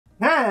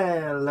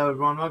Hello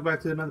everyone, welcome back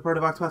to another part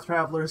of Octopath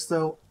Traveler.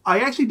 So, I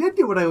actually did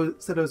do what I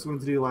said I was going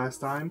to do last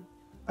time.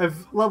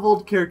 I've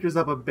leveled characters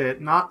up a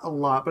bit, not a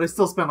lot, but I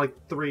still spent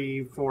like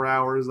 3-4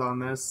 hours on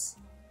this.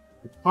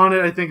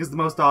 Haunted, I think, is the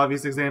most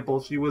obvious example.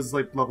 She was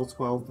like level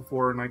 12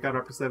 before, and I got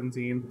her up to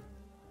 17.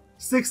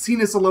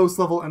 16 is the lowest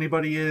level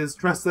anybody is.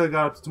 Tressa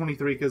got up to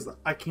 23 because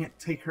I can't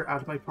take her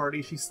out of my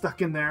party. She's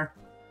stuck in there.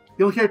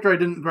 The only character I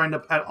didn't grind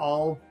up at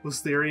all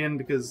was Therian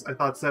because I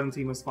thought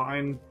 17 was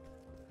fine.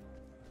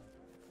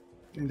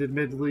 And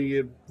admittedly,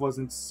 it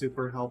wasn't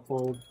super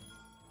helpful.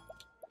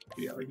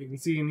 Yeah, like you can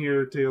see in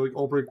here too, like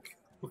Ulbrich,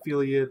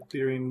 Ophelia,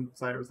 Therian,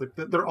 Cyrus, like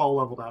they're all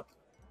leveled up.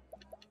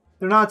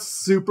 They're not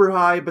super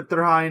high, but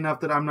they're high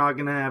enough that I'm not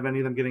gonna have any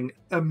of them getting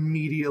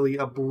immediately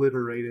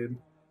obliterated.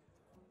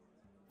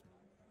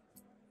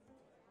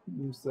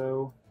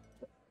 So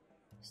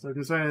I'm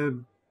just trying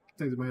to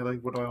think in my head,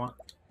 like, what do I want?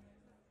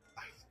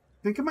 I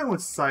think I might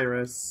want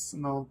Cyrus,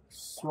 and I'll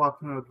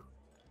swap him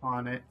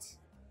on it.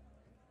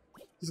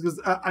 Just because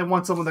I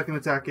want someone that can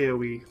attack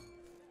AoE.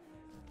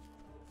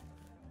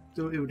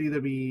 So it would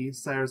either be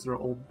Cyrus or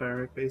Old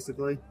Barrack,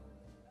 basically.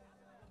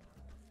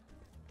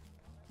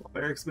 Well,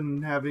 Barrack's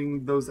been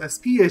having those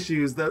SP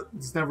issues that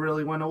just never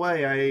really went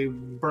away. I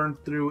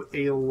burned through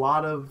a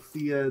lot of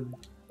the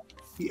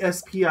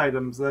SP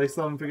items that I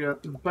still haven't figured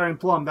out. Inspiring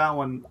Plum, that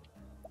one.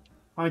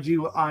 Mind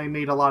you, I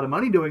made a lot of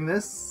money doing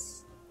this.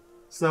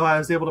 So I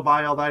was able to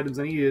buy all the items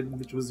I needed,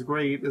 which was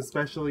great,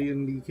 especially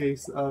in the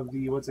case of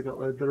the, what's it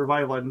called, the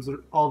revival items,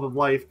 all of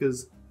life,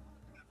 because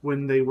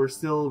when they were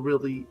still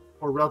really,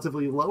 or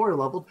relatively lower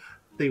leveled,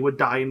 they would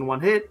die in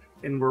one hit,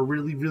 and were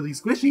really, really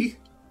squishy.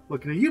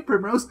 Looking at you,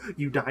 Primrose,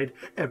 you died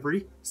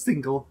every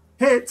single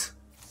hit!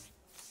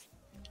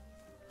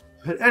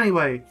 But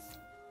anyway,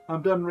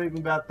 I'm done raving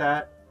about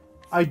that.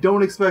 I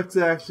don't expect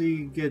to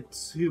actually get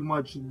too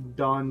much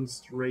done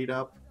straight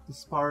up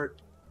this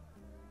part.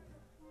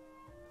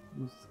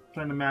 I'm just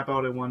trying to map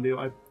out what I want to do.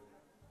 I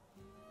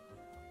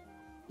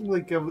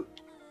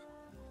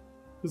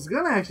was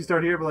gonna actually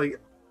start here, but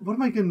like, what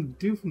am I gonna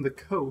do from the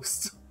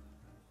coast?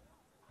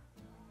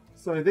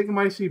 So I think it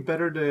might actually be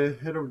better to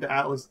head over to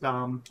Atlas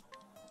Dom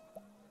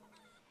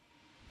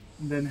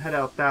and then head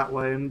out that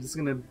way. I'm just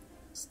gonna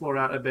explore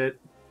out a bit.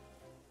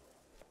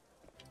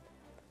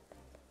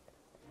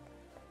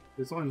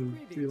 There's one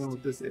feeling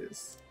what this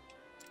is.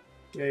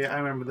 Yeah, I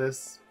remember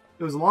this.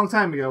 It was a long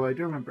time ago, but I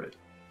do remember it.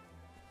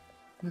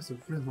 It was a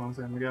really long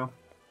time ago.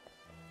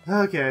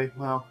 Okay,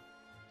 well.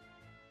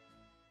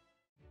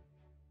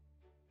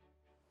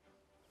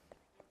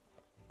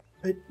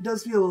 It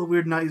does feel a little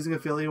weird not using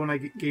Ophelia when I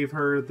gave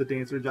her the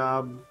dancer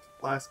job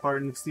last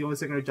part, and it's the only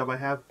secondary job I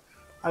have.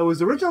 I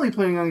was originally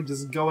planning on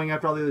just going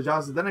after all the other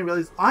jobs, but then I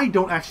realized I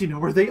don't actually know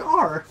where they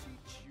are.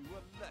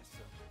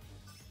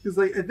 Because,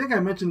 like, I think I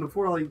mentioned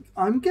before, like,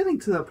 I'm getting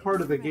to the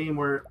part of the game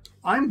where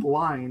I'm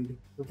blind.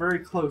 We're very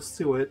close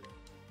to it.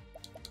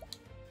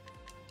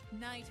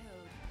 Knighthood,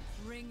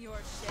 bring your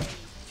shade.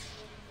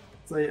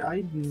 It's like,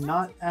 I'm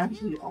not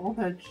actually all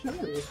that sure.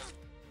 Okay,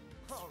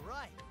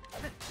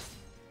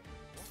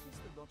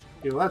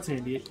 well, that's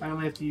handy. I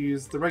only have to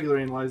use the regular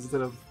analyze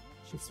instead of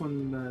this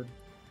one,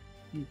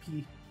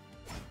 EP.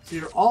 So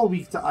you're all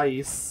weak to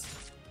ice.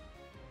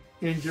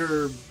 And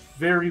you're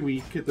very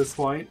weak at this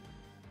point.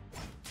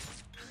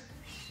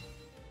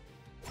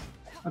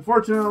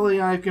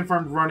 Unfortunately, I've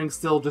confirmed running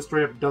still just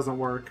straight up doesn't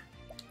work.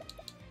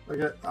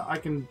 Like, I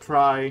can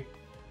try.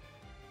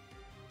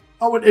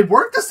 Oh, it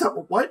worked this time!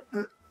 What?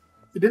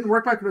 It didn't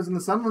work back when I was in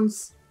the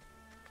Sunlands.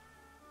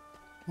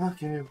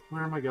 Okay,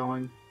 where am I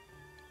going?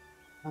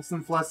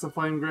 Lesson Fless of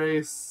Flame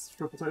Grace,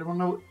 Ripple Tide. I don't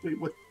know. Wait,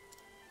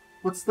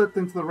 what's that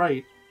thing to the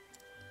right?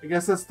 I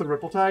guess that's the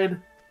Ripple Tide.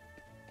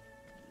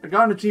 I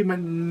got an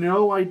achievement,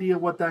 no idea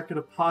what that could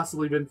have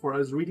possibly been for. I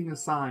was reading a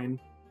sign.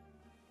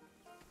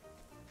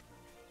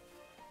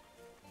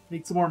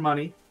 Need some more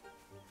money.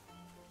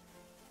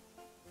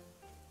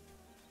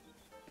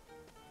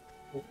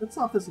 Let's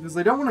off this because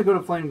I don't want to go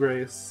to Flame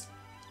Grace.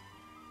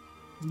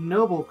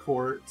 Noble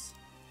Court.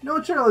 No,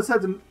 sure, let's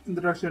head in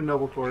the direction of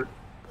Noble Court.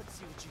 Let's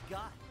see what you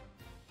got.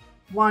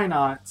 Why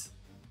not?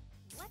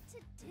 What to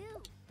do?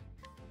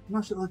 I'm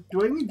not sure. Like,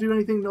 do I need to do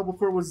anything in Noble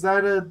Court? Was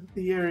that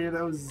the area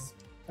that was...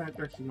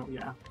 Actually, no,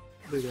 yeah.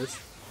 There it is.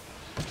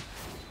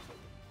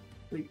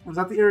 Wait, was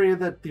that the area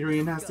that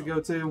Therian has to go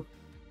to?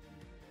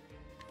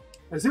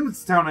 I assume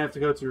it's the town I have to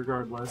go to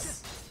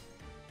regardless.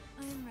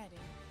 I'm ready.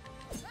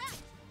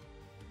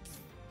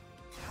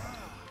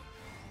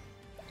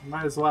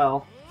 Might as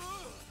well.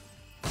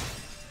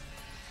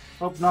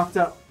 Hope knocked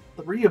out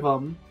 3 of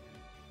them.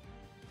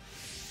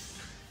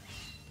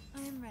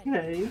 I'm ready.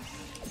 Okay.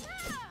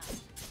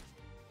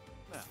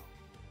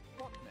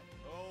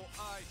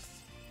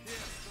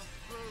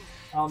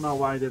 I don't know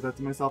why I did that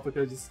to myself. I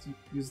could just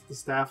used the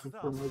staff of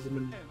Primrosum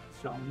and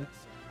Shaman.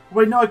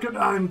 Wait, no, I could.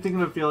 I'm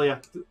thinking of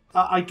Ophelia.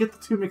 I get the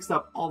two mixed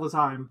up all the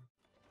time.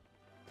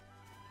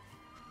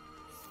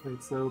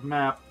 Wait, so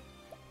map.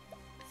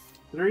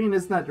 Therian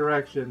is in that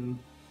direction.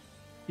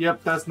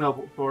 Yep, that's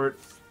Nobleport.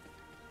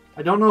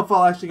 I don't know if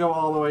I'll actually go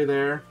all the way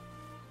there.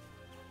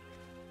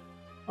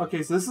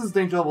 Okay, so this is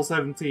danger level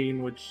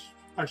 17, which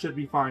I should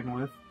be fine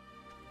with.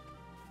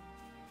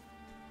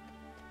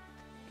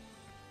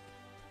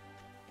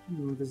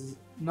 There's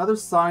another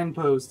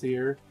signpost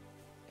here.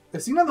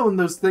 I've seen another one of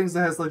those things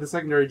that has like the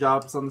secondary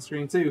jobs on the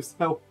screen too,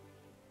 so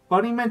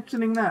funny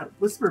mentioning that.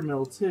 Whisper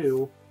Mill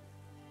too.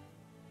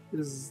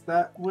 Is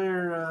that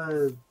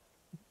where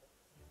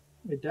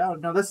I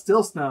doubt. No, that's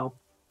still snow.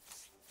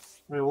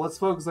 Alright, well let's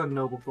focus on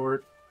Noblefort.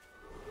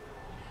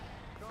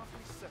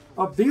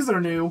 Oh, these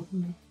are new.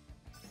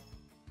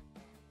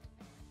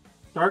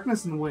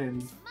 Darkness and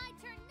Wind. My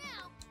turn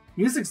now.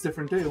 Music's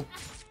different too.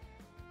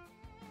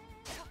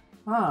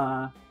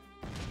 Huh.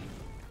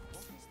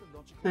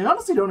 They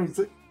honestly don't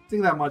even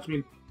sing that much. I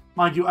mean,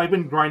 mind you, I've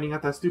been grinding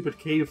at that stupid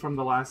cave from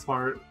the last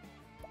part.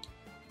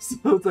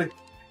 So it's like,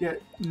 yeah,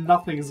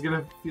 nothing is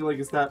gonna feel like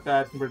it's that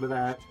bad compared to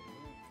that.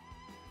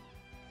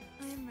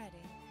 I am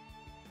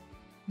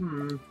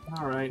ready.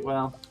 Alright,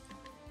 well.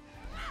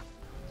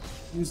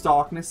 Use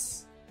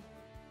Darkness.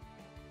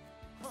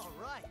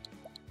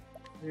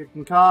 Here,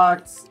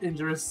 Concoct,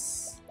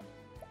 Injurious.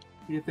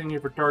 Be a thing here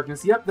for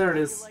Darkness. Yep, there it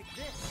is.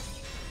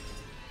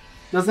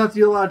 Doesn't have to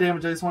deal a lot of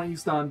damage, I just want you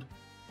stunned.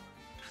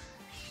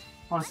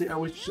 Honestly, I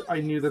wish I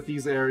knew that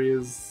these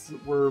areas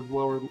were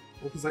lower,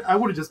 because I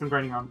would have just been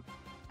grinding on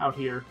out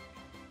here.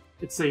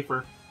 It's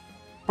safer.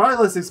 Probably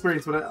less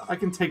experience, but I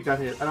can take that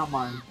hit. I don't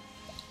mind.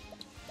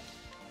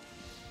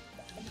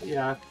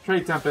 Yeah,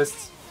 Trade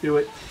Tempest. Do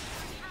it.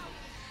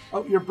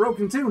 Oh, you're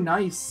broken too.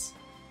 Nice.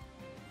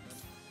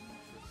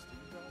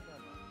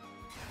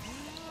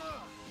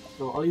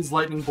 So I'll use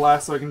Lightning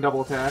Blast so I can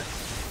double attack.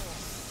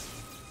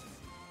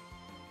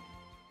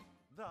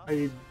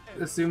 I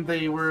assumed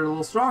they were a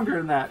little stronger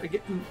than that.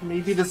 Again,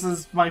 maybe this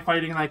is my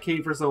fighting in that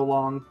cave for so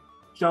long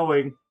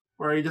showing,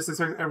 where I just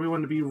expect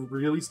everyone to be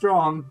really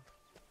strong.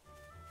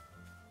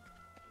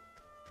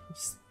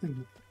 Just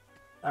thinking,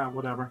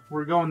 whatever.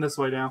 We're going this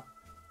way now.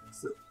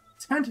 It's a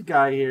tent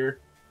guy here.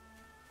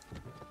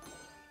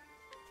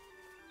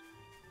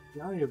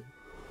 I have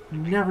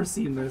never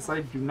seen this.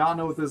 I do not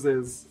know what this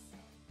is.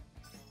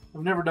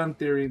 I've never done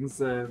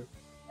Therian's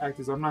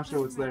active, so I'm not sure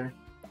what's there.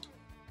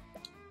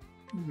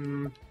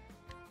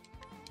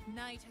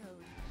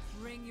 Knighthood,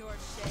 bring your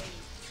shade.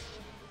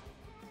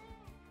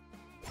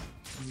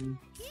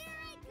 Here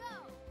I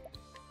go.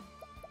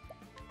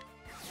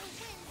 The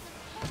winds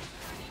of hope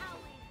are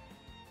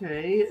howling.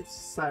 Okay, it's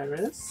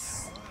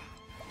Cyrus.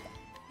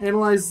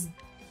 Analyze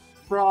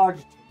Frog.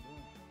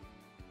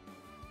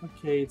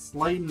 Okay, it's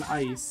light and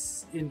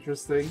ice.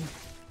 Interesting.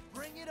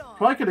 Bring it on.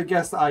 Probably could have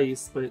guessed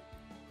ice, but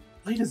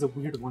light is a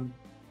weird one.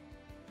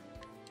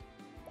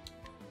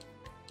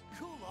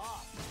 Cool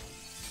off.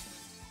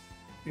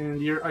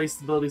 And your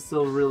ice ability is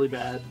still really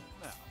bad.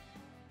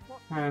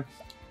 Eh.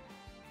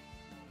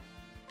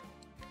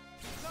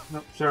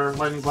 Nope, sure,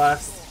 Lightning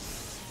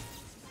Blast.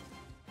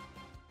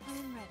 I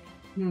am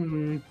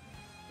ready.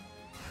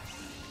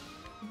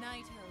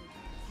 Knighthood,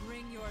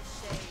 bring your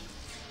shade.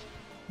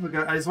 Look,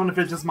 I just want to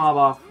finish this mob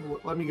off.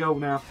 Let me go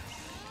now.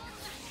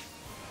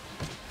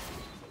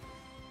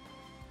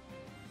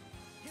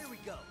 Here we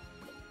go.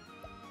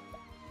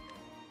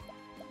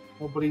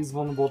 Nobody's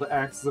vulnerable to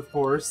axes, of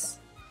course.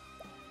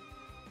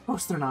 Of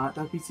course they're not.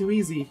 That'd be too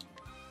easy.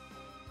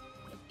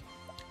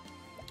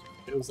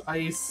 It was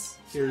ice.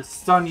 Here's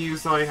stun you,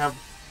 so I have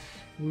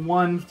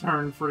one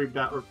turn free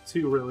bat, or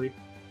two really.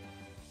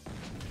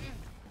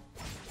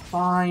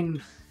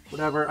 Fine.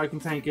 Whatever, I can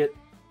tank it.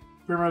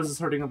 Primrose is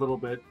hurting a little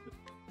bit.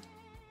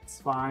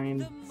 It's fine.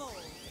 The mole.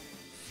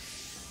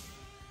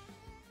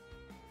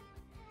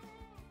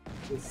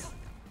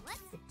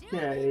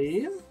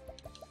 Okay.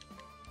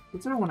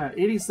 What's everyone at?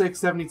 86,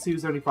 72,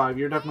 75.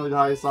 You're definitely the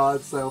highest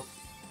odds, so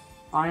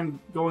I'm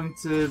going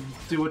to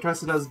do what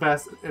Tressa does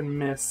best and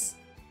miss.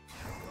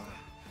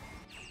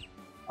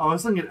 Oh, I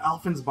was looking at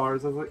Alphen's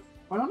bars. I was like,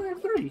 why don't I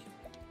have 3?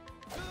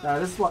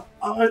 This is what.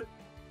 Oh, Here goes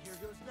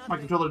my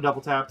nothing. controller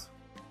double tapped.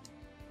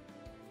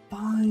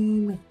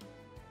 Fine.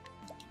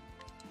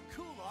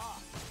 Cool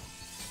off.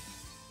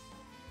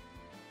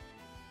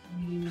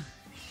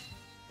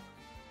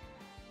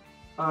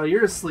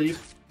 You're asleep.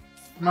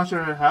 I'm not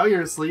sure how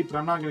you're asleep, but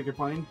I'm not gonna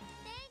complain.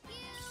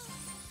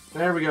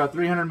 There we go,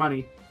 300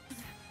 money.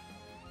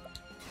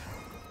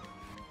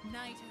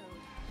 Knighthood,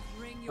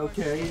 bring your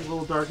Okay, a shade.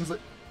 little darkness.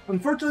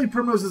 Unfortunately,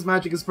 Primose's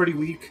magic is pretty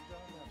weak.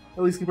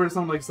 At least compared to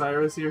someone like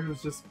Cyrus here,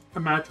 who's just a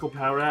magical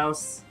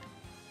powerhouse.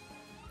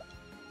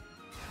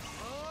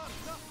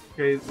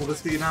 Okay, will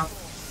this be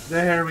enough?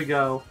 There we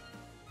go.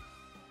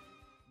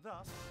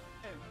 Thus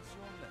ends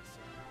your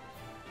lesson.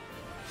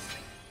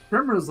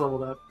 Primrose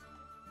leveled up.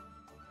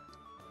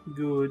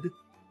 Good.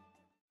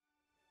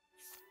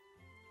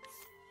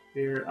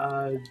 Here,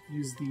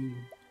 use the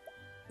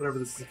whatever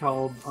this is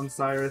called on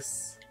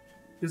Cyrus,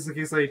 just in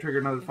case I trigger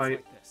another It's fight.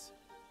 like this.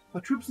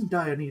 Our troops in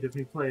dire need of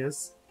new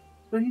players,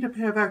 but I need a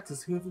pair of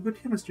actors who have a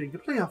good chemistry to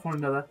play off one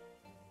another.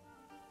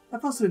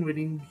 I've also been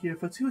waiting here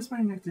for 2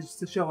 aspiring actors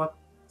to show up.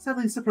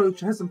 Sadly, this approach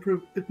hasn't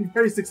proved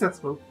very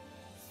successful.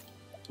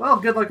 Well,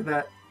 good luck with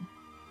that.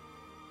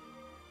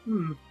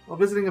 While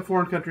visiting a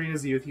foreign country in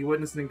his youth, he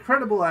witnessed an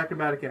incredible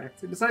acrobatic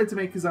act. He decided to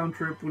make his own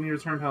troupe when he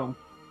returned home.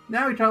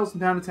 Now he travels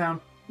from town to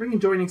town, bringing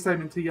joy and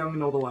excitement to young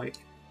and old alike.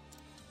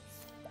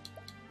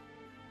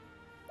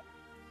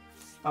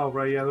 Oh,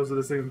 right, yeah, those are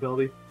the same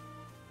ability.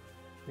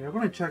 Yeah, I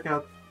want to check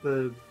out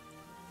the...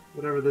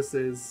 whatever this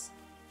is.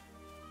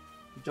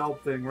 The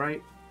job thing,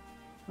 right?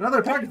 Another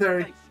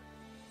apothecary!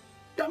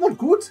 That one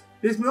good!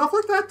 Piss me off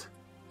like that!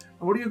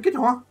 And what do you get,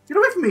 huh? Get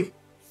away from me!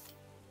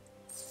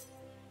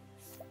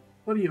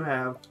 What do you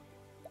have?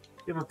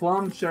 You have a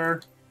plum?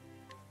 Sure.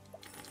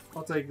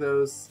 I'll take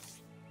those.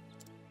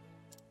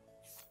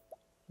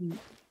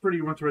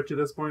 Pretty much rich at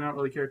this point, I don't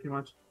really care too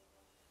much.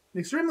 An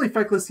extremely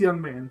feckless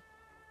young man.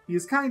 He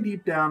is kind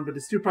deep down, but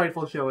is too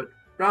prideful to show it.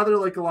 Rather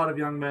like a lot of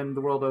young men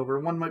the world over,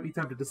 one might be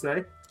tempted to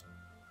say.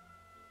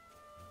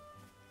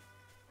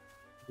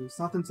 There's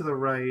nothing to the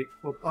right,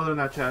 well, other than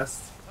that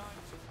chest.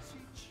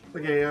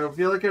 Okay, I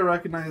feel like I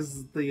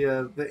recognize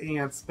the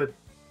ants, but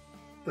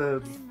the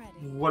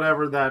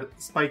whatever that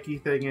spiky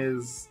thing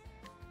is.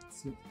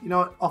 You know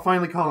what? I'll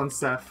finally call in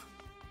Seth.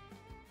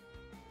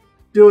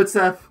 Do it,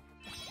 Seth!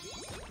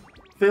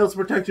 Fail to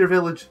protect your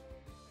village.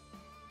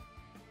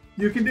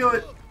 You can do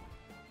it!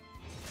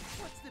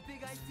 What's the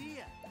big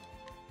idea?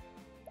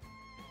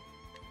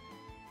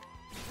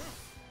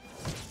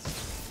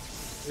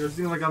 It was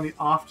like on the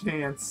off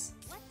chance.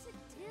 What to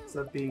do? Is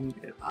that being...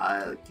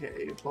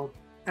 okay, well,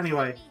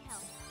 anyway.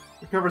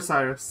 Recover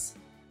Cyrus.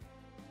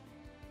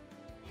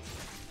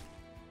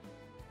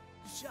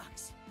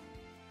 Shucks.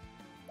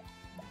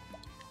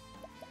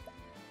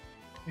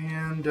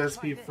 And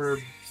SP for...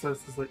 so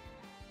this is like...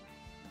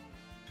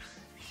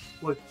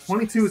 Look,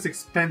 22 is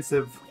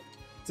expensive.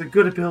 It's a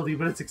good ability,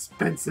 but it's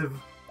expensive.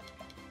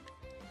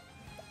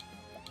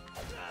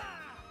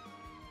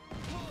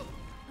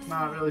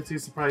 Not really too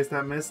surprised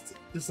that missed.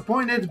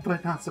 Disappointed,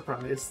 but not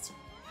surprised.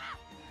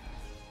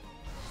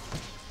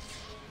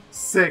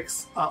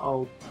 6.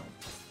 Uh-oh.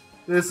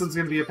 This one's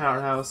gonna be a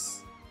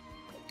powerhouse.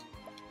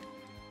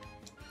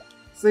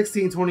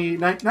 16,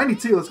 28,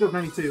 92. Let's go with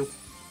 92.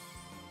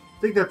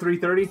 Take that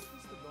 330.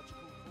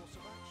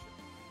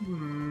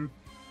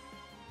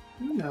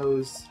 Who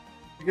knows?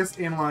 I guess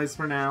analyze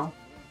for now.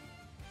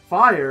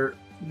 Fire,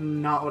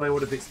 not what I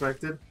would have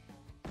expected.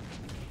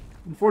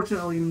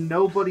 Unfortunately,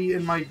 nobody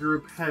in my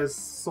group has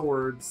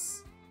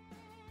swords.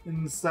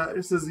 And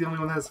this is the only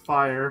one that has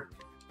fire.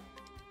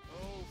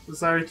 So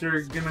Cyrus,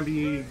 you're gonna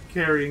be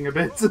carrying a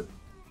bit.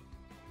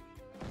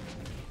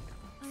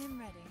 I am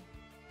ready.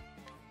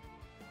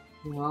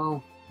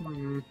 Well,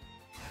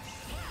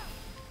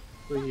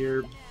 So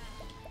here,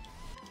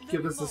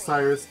 give this to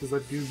Cyrus because I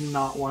do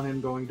not want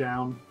him going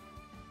down.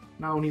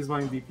 Not when he's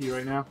my MVP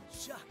right now.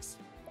 Shucks.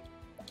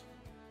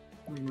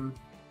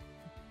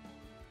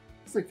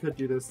 Guess I could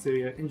do this too,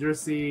 yeah. Injure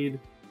Seed.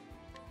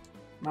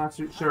 Not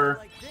too sure.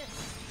 Like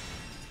this.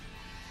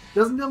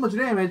 Doesn't deal much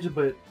damage,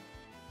 but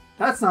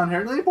that's not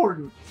inherently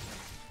important.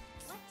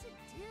 What to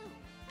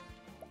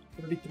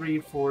do? 33,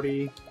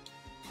 40.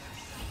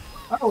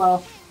 Oh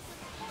well.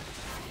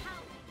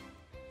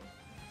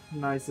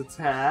 Nice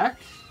attack.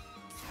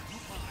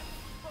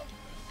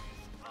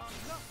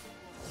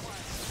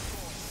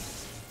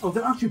 Oh,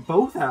 they're actually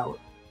both out.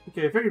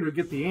 Okay, I figured we'd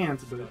get the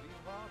ants, but...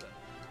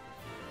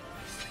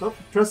 Oh,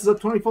 Tress is up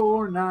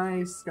 24.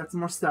 Nice. Got some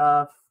more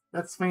stuff.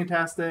 That's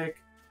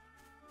fantastic.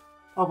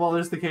 Oh, well,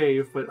 there's the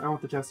cave, but I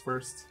want the chest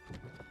first.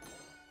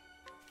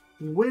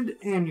 Wind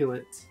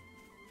Amulet.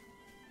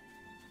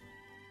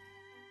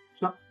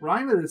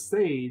 Rhyme of the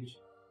Sage.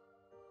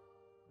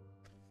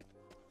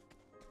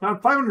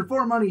 Found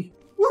 504 money.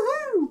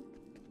 Woohoo!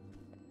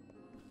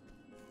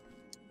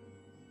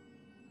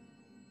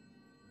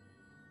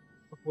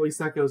 A voice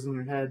echoes in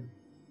your head.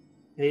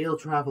 Hail,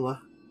 traveler.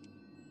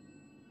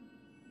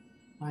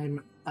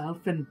 I'm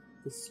Alephan,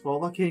 the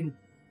Scholar King.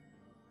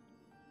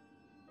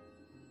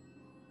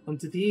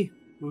 Unto thee,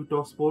 who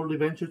dost boldly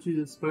venture to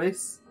this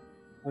place,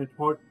 I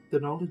impart the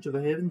knowledge of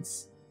the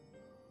heavens.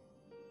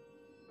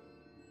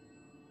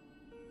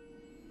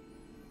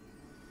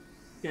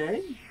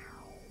 Okay.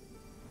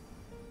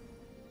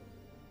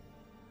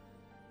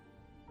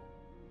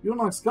 You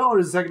unlock Scholar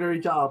as a secondary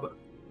job.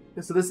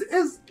 Okay, so this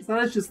is,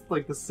 that is just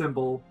like the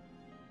symbol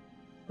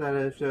that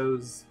it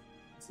shows.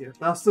 So yeah,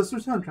 thou dost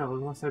return, traveler,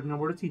 unless I have no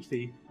more to teach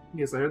thee.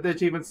 Yes, I heard the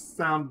achievements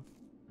sound.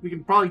 We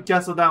can probably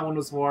guess what that one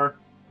was for.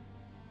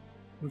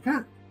 I'm kind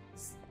of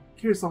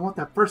curious on what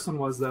that first one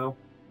was, though.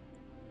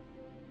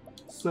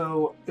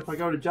 So, if I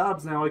go to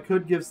jobs now, I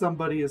could give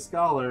somebody a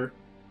scholar.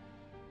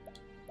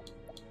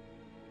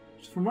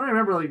 From what I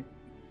remember, like,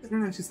 I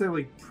didn't actually say,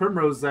 like,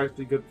 Primrose is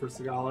actually good for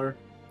scholar.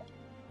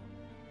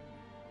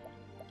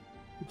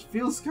 Which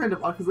feels kind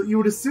of odd, because you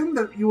would assume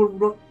that you would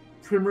want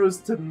Primrose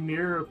to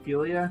mirror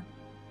Ophelia.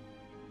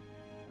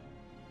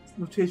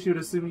 In which case you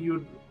would assume you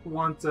would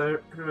want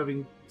her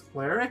having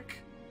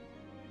Cleric.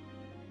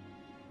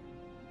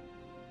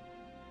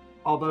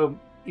 Although,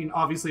 you know,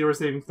 obviously we're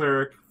saving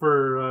Cleric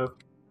for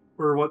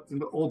what,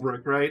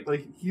 Ulbrich, right?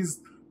 Like,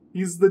 he's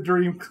the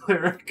dream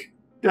Cleric.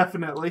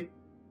 Definitely.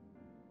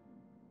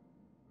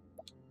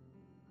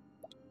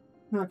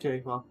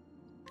 Okay, well.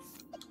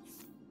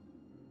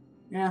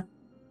 Yeah.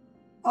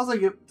 I'll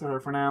take it to her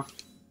for now.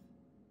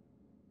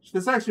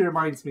 This actually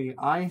reminds me,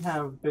 I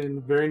have been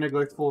very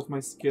neglectful of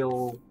my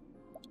skill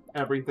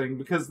everything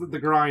because of the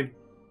grind.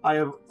 I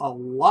have a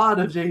lot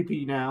of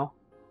JP now.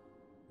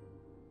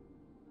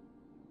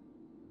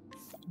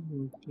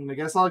 And I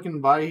guess all I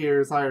can buy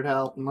here is hired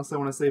help, unless I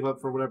want to save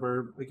up for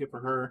whatever I get for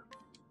her.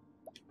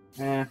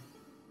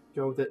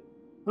 Go with it.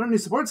 Learn a new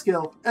support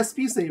skill,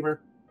 SP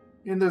Saver.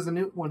 And there's a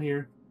new one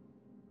here.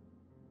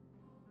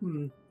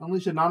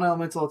 Unleash a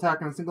non-elemental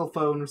attack on a single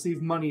foe and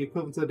receive money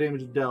equivalent to the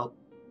damage dealt.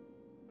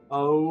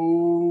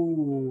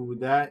 Oh,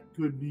 that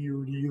could be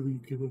really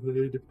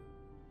good.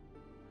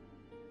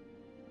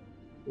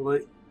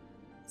 Let's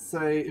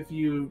say if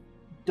you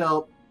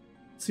dealt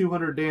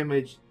 200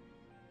 damage,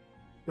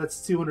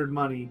 that's 200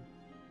 money.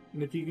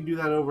 And if you can do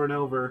that over and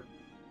over,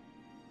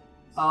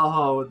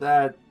 oh,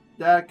 that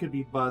could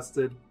be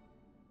busted.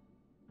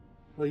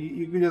 Like,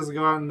 you can just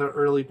go out in the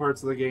early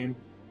parts of the game,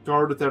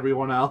 guard with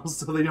everyone else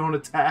so they don't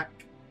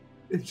attack,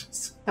 and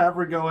just have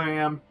her go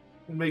ham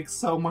and make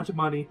so much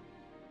money.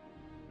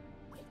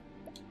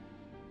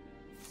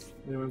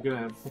 And I'm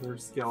gonna put her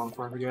skill on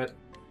before I forget.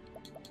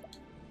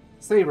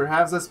 Saber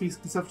has SP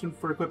consumption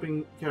for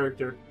equipping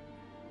character,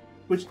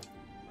 which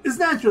is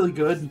naturally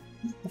good,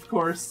 of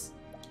course.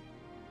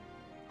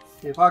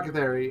 Okay, Pocket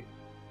Theory.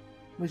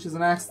 Which is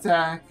an axe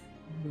attack.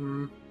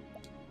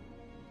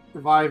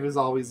 Revive is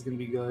always going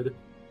to be good.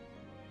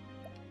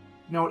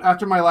 You know what,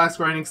 after my last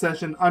grinding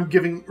session, I'm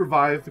giving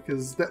Revive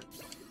because that...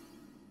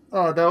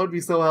 Oh, that would be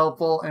so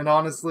helpful, and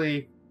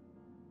honestly,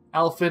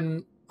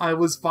 Alephan, I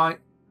was fine...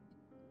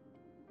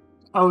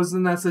 I was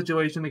in that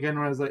situation again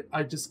where I was like,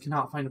 I just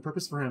cannot find a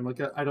purpose for him. Like,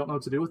 I don't know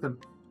what to do with him.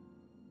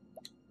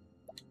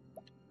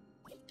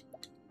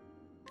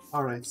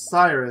 Alright,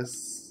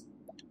 Cyrus.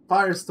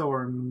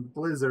 Firestorm,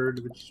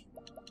 Blizzard,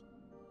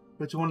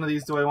 which one of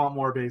these do I want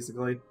more,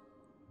 basically?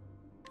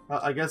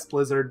 I guess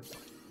Blizzard.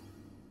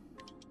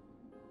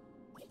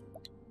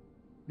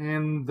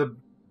 And the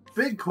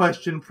big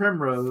question,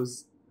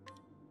 Primrose.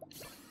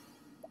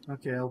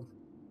 Okay, I'll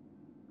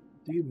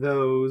do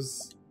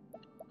those.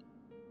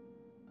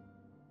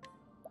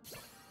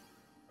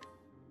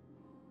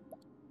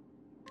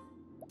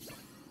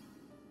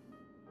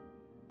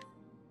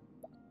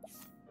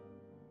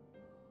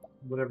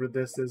 Whatever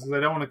this is, because I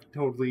don't want to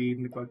totally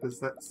neglect this.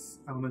 That's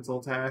elemental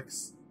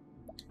attacks.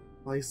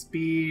 Play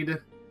speed.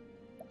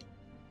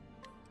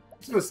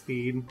 Let's go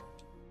speed.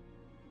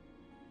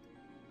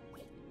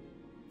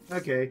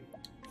 Okay.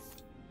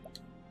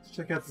 Let's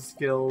check out the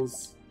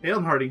skills. Hail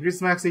and Hardy,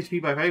 increase max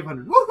HP by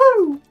 500.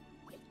 Woohoo!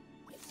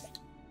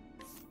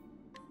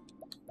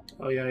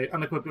 Oh yeah,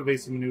 unequipped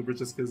evasive maneuver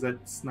just because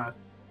that's not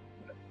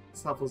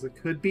as helpful as it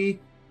could be.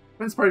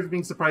 Prevents party from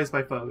being surprised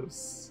by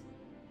foes.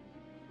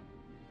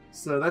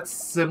 So that's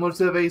similar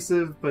to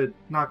evasive, but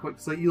not quite.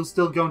 So you'll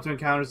still go into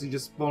encounters, you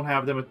just won't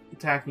have them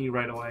attacking you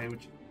right away,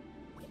 which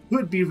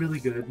would be really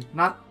good.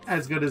 Not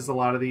as good as a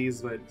lot of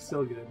these, but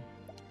still good.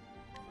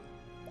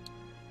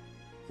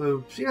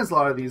 So she has a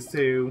lot of these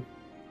too.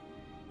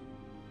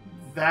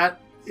 That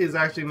is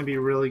actually going to be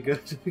really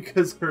good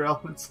because her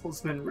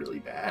elemental's been really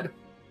bad.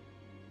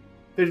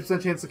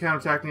 50% chance of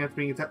counterattacking after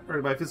being attacked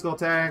by physical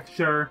attack,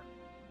 sure.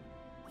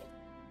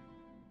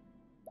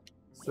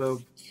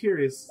 So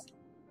curious.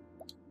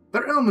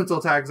 Their elemental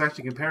attack is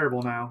actually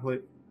comparable now.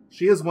 Like,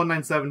 she has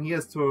 197, he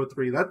has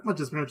 203. That much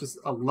is pretty much just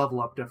a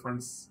level up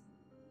difference.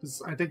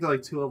 I think they're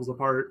like 2 levels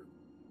apart.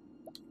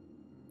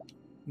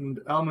 And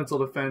elemental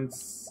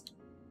defense,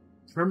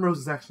 Primrose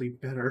is actually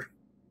better.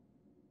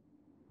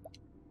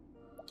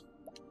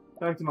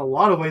 In fact, in a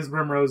lot of ways,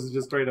 Primrose is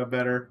just straight up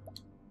better.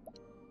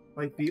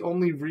 Like, the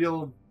only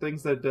real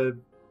things that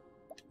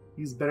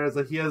he's better is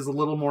that he has a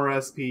little more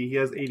SP. He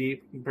has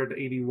 88 compared to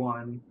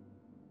 81.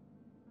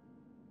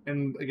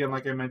 And again,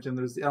 like I mentioned,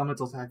 there's the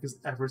elemental attack is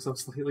ever so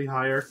slightly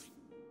higher.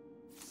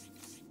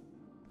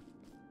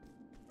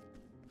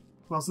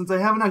 Well, since I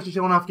haven't actually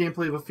shown off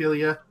gameplay of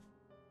Ophelia,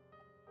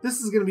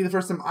 this is going to be the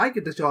first time I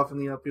get to show off in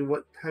the LP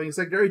what having a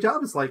secondary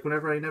job is like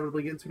whenever I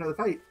inevitably get into another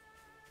fight.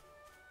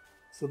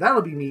 So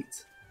that'll be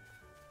neat.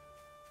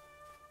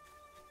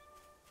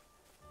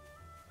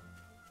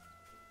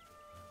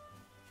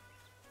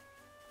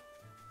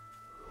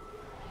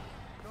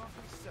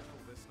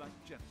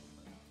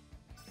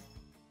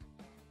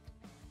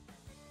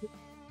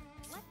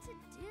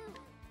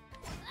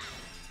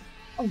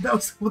 Oh, that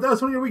was one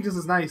of your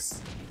weaknesses. Nice.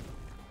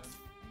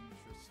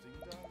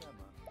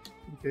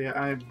 Okay,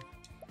 I'm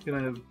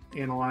gonna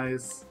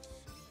analyze.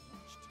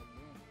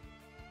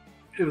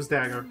 It was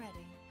Dagger.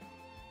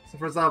 So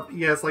first off,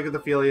 yes, like with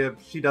Ophelia,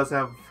 she does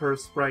have her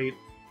sprite,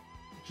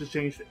 which has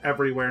changed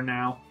everywhere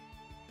now,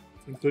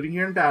 including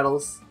here in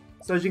battles.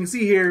 So as you can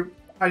see here,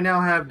 I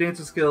now have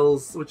Dancer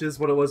skills, which is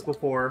what it was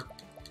before.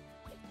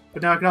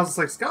 But now I can also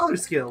select Scholar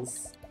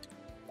skills,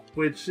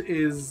 which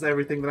is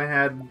everything that I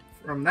had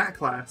from that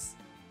class.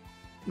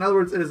 In other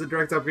words, it is a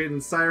direct upgrade,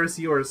 and Cyrus,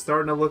 you are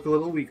starting to look a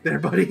little weak there,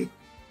 buddy.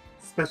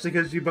 Especially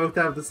because you both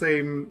have the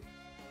same...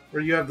 Or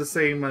you have the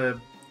same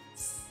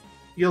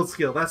Field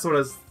skill, that's what I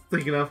was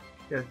thinking of.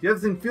 Yeah, the other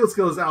thing, field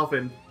skill is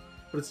Alephan,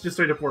 but it's just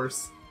straight up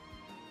worse.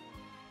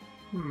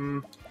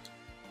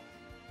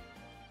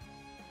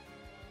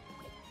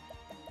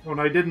 Well,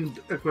 I didn't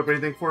equip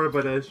anything for her,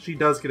 but she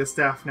does get a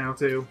staff now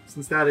too,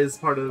 since that is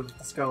part of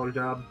the scholar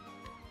job.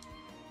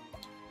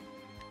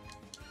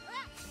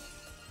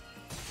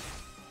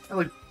 And,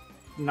 like,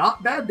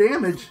 not bad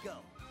damage.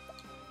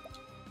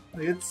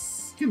 Like,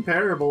 it's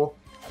comparable.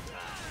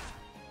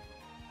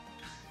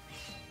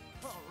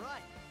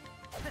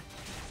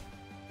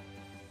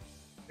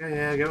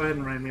 Yeah, go ahead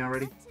and ride me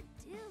already.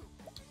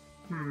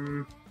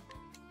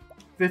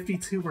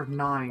 52 or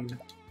 9.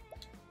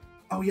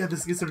 Oh yeah,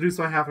 this gets reduced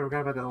by half. I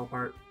forgot about that whole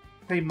part.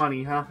 Pay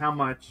money, huh? How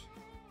much?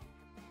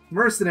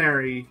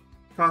 Mercenary.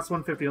 Costs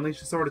 150.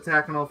 Unleash a sword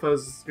attack on all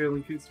foes. Severely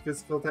increase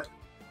physical attack.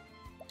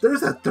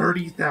 There's a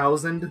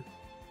 30,000.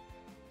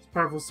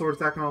 Powerful sword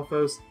attack on all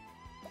foes.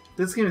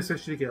 This game is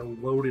expected to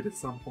get loaded at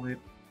some point.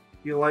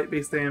 Deal light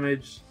base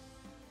damage.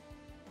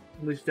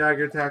 Unleash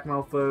dagger attack on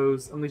all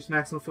foes. Unleash an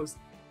axe on all foes.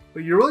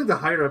 But you're willing to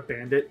hire a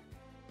bandit?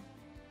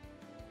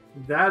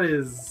 That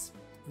is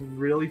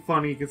really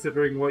funny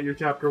considering what your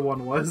chapter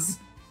 1 was.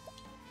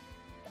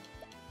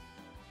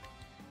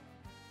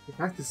 The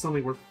fact it's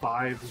only worth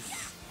 5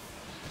 is...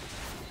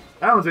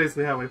 That one's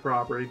basically halfway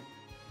property.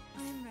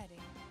 I'm ready.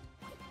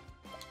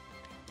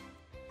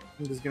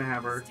 I'm just gonna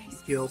have her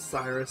heal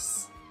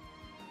Cyrus.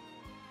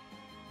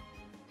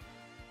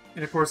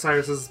 And of course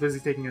Cyrus is busy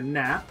taking a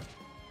nap.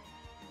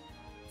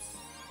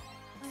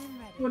 I'm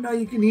ready. Well, now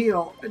you can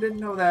heal. I didn't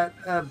know that.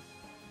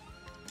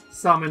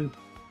 Summon.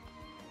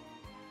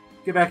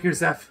 Get back here,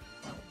 Zeph.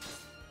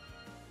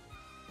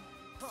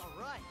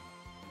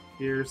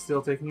 You're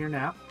still taking your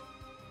nap.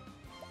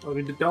 I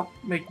mean, don't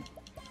make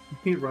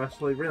me rush,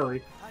 like,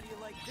 really. How do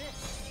you like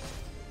this?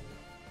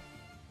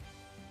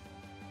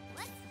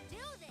 Let's do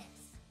this.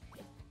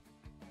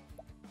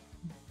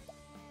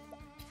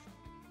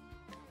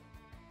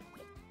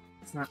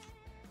 It's not...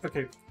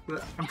 Okay,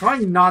 I'm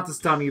trying not to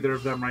stun either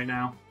of them right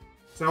now.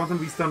 So I want them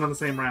to be stunned on the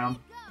same round.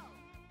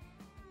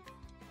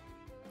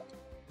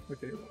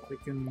 Okay, well, I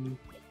can...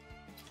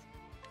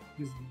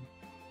 use...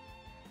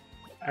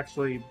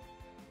 Actually...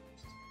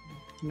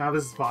 Now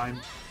this is fine.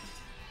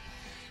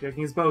 Yeah, I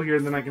can use bow here,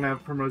 and then I can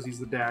have Primrose use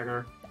the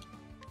dagger.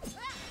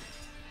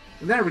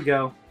 And there we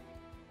go.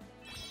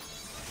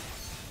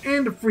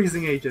 And a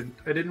freezing agent.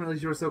 I didn't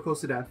realize you were so close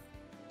to death.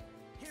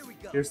 Here we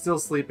go. You're still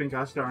sleeping,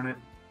 gosh darn it.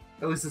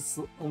 At least it's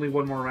only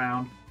one more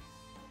round.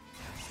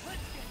 Let's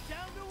get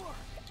down to work.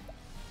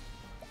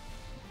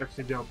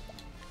 Actually, don't.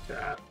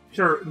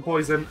 Sure, and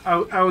poison.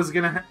 I was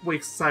gonna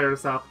wake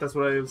Cyrus up. That's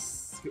what I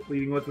was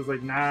leading with. Was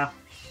like, nah.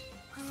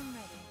 I'm ready.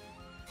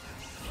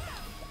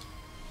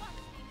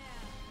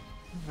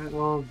 Alright,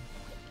 well,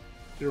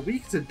 you're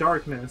weak to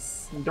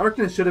darkness. And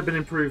darkness should have been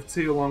improved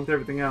too, along with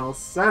everything else.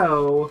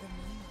 So,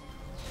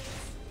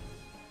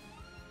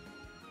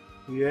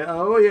 yeah,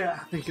 oh yeah,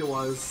 I think it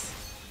was.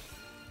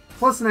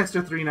 Plus an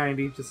extra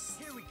 390,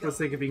 just for the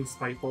sake of being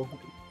spiteful,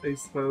 I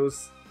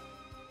suppose.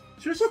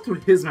 Sure, check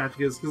what his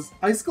magic is, because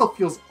Ice Skull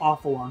feels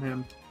awful on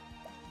him.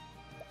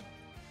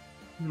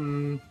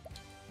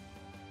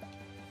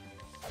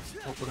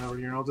 I'll put over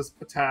here, I'll just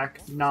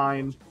attack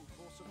 9.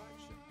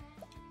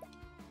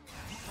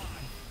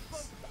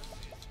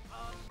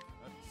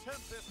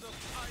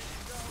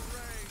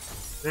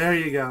 There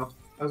you go.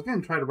 I was going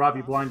to try to rob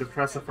you blind of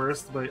Tressa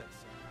first, but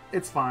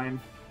it's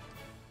fine.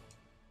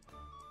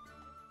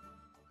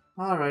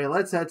 Alright,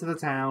 let's head to the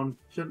town.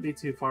 Shouldn't be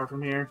too far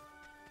from here.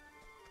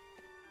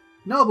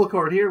 Noble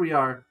Court, here we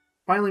are.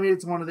 Finally made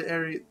it to one of the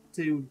area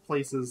 2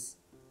 places.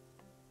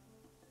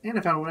 And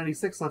I found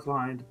 196 left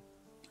behind.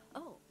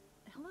 Oh,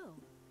 hello.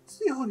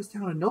 This is the oldest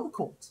town in Noble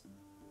Court.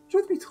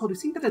 Truth be told, we've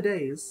seen better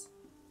days.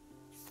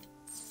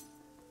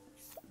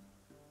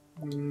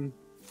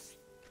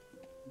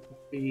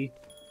 The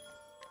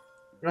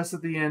rest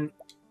of the inn,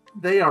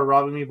 they are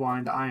robbing me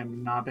blind. I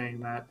am not paying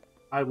that.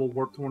 I will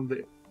warp to one of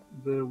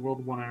the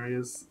World 1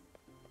 areas.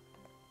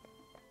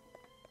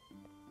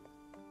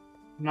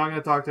 I'm not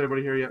going to talk to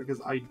anybody here yet because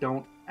I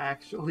don't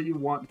actually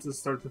want to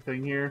start the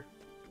thing here.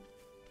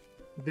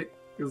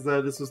 Because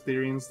this was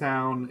Therian's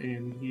town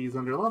and he's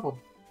under level.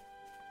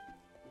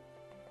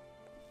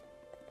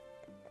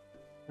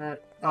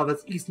 Oh,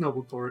 that's East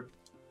Noble Court.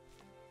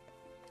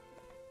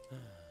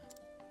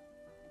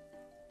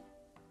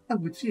 Oh,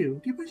 it's you.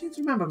 Do you by chance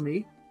remember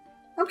me?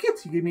 I'm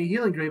Kit. You gave me a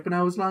healing grape when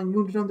I was lying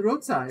wounded on the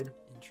roadside.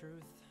 In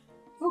truth,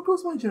 How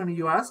goes my journey,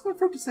 you ask? I'm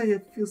afraid to say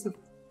it feels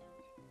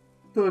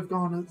though I've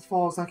gone as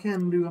far as I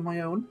can do on my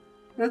own.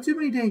 There are too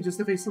many dangers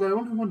to face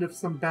alone. I wonder if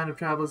some band of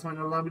travelers might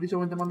not allow me to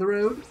join them on the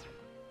road.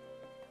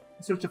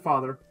 In search of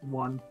Father.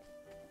 1.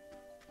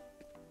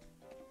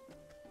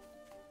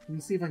 Let me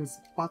see if I can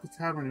spot the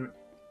tavern.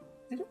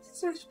 I don't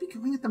think I should be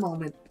going at the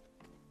moment.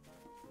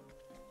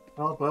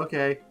 Oh,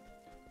 okay.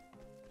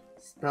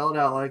 Spell it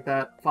out like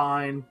that.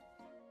 Fine.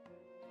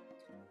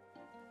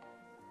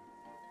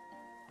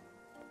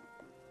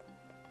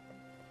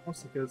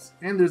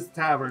 And there's the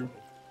tavern.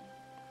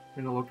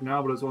 I'm gonna look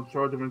now, but it's in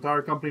charge of an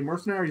entire company of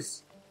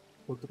mercenaries.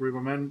 Both the three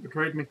more men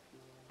betrayed me.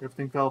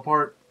 Everything fell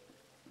apart.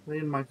 They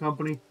in my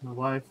company, my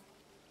life.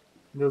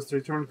 And those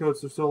three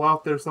turncoats are still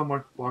out there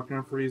somewhere, walking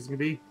around free as can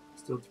be.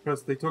 Still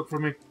depressed they took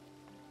from me.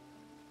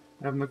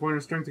 I haven't the coin or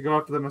strength to go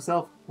after them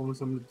myself. Only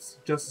some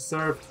justice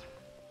served.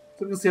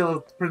 So I'm gonna seal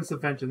the Prince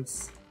of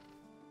Vengeance.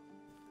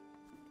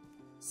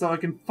 So I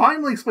can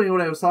finally explain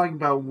what I was talking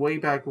about way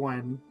back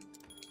when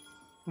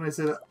I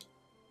said,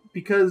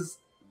 because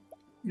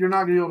you're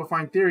not going to be able to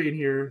find theory in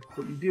here,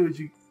 what you do is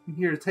you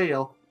hear a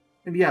tale.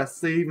 And yes,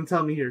 they even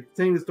tell me here,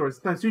 containing the story.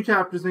 Sometimes 2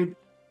 chapters may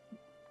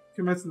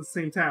commence in the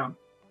same town.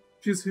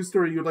 Choose whose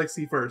story you would like to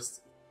see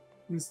first.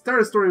 You can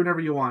start a story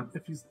whenever you want.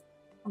 If you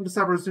want to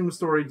stop or resume a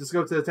story, just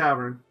go to the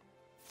tavern.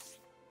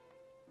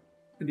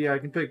 And yeah, I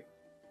can pick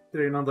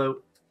Therian,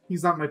 although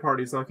he's not my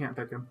party, so I can't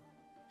pick him.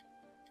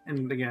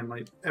 And again,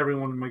 like,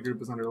 everyone in my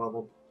group is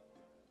underleveled.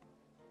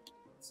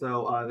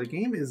 So, the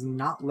game is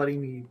not letting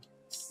me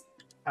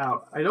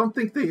out. I don't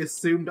think they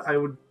assumed I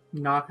would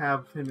not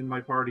have him in my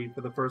party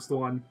for the first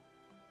one.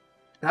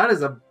 That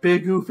is a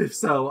big oof if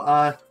so.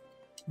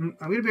 I'm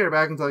gonna be right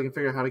back until I can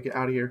figure out how to get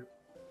out of here.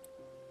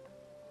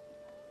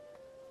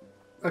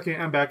 Okay,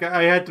 I'm back.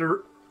 I had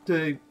to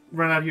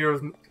run out here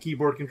with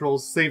keyboard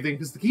controls, same thing,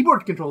 because the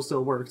keyboard control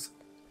still works.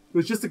 It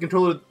was just the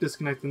controller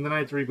disconnected, and then I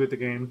had to reboot the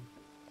game.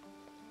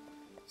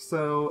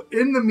 So,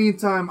 in the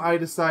meantime, I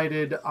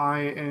decided I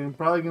am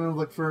probably going to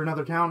look for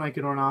another town I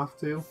can run off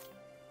to.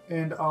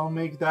 And I'll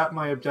make that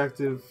my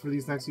objective for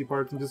these next few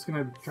parts. I'm just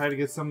going to try to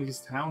get some of these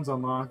towns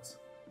unlocked.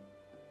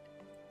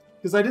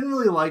 Because I didn't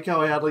really like how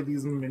I had, like,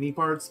 these mini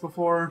parts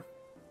before.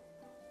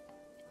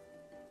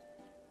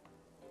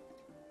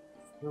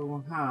 So,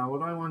 what do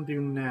I want to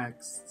do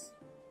next?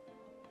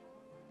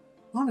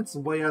 On its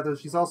way out there,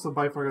 she's also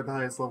by far at the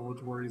highest level,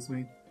 which worries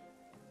me.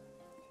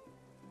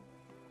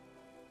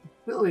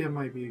 Lilia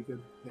might be a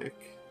good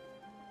pick.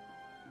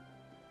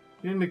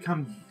 Getting to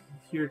come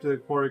here to the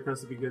Quarry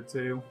Crest would be good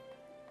too.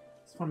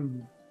 It's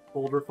from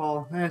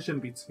Boulderfall. It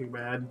shouldn't be too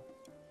bad.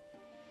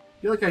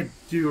 I feel like I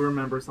do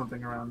remember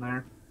something around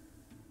there.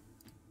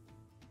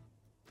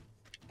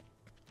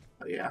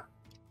 But yeah.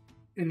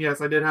 And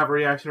yes, I did have a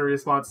reactionary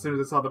response as soon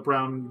as I saw the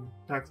brown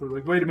text. I was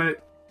like, wait a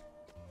minute.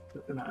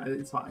 But no,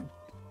 it's fine.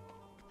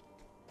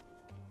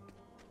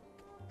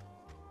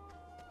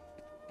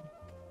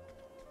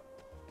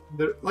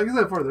 There, like I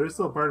said before, there is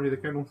still a part of me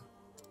that kind of...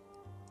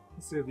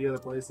 Let's see the other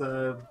place.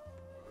 I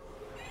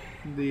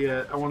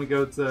want to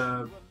go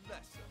to...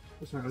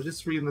 Which one? I was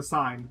just reading the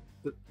sign.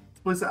 The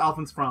place that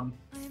Alephan's from.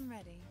 I am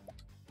ready.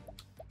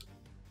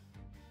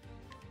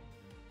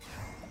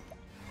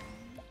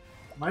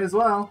 Might as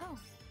well. Oh,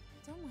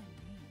 don't mind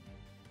me.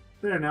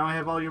 There, now I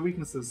have all your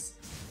weaknesses.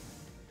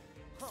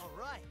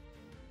 Alright.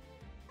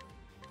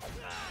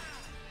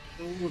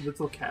 Oh,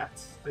 little cat.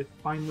 I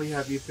finally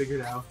have you figured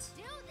out.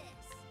 Do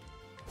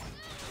this.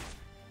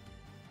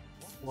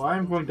 Well,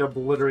 I'm going to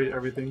obliterate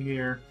everything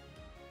here.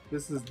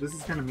 This is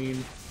kind of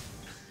mean.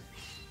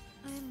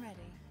 I am ready.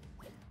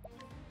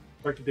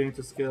 Back to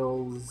danger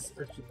skills.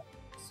 Actually,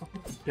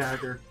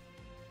 dagger.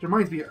 It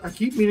reminds me, I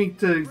keep meaning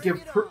to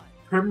give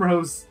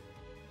Primrose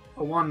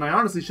a wand. I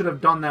honestly should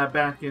have done that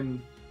back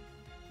in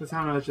the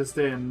town I was just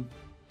in.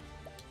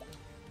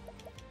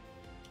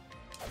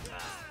 Here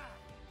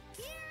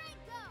I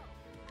go.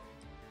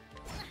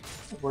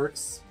 It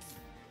works.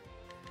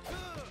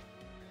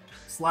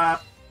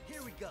 Slap.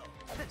 Here we go.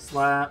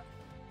 Slap.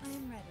 I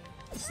am ready.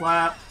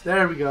 Slap.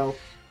 There we go.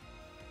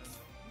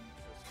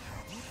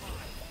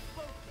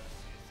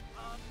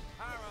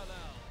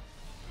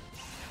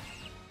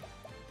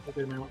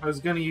 Okay, man. I was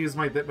gonna use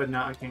my but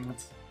now I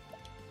can't.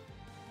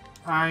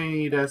 I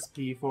need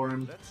SP for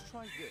him. Let's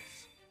try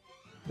this.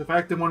 The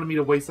fact they wanted me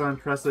to waste on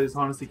Tressa is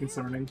honestly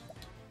concerning.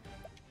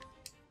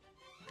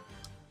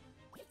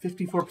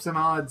 54%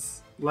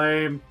 odds.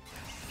 Lame.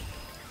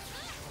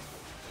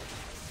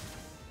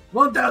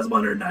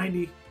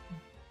 1,190. Time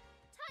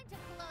to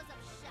close up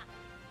shop.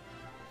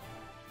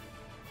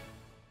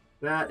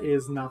 That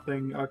is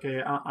nothing.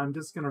 Okay, I'm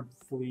just gonna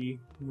flee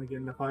when we get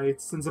into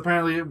fights, since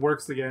apparently it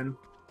works again.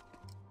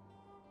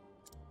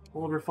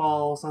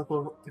 Boulderfall, South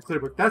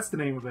Clearbrook. That's the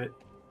name of it.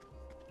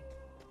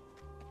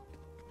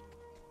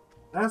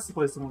 That's the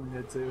place I want to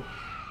head to.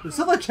 There's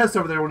still that chest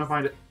over there I want to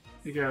find it.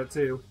 Figure out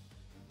too.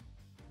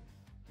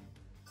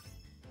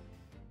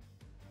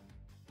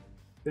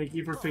 Thank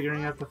you for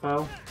figuring out the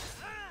foe.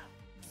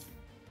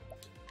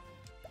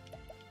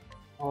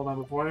 Hold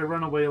on, before I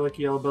run away like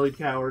a yellow-bellied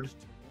coward.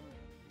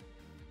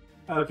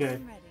 Okay.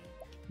 I'm ready.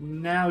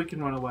 Now we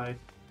can run away.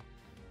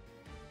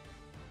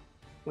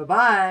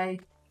 Bye-bye!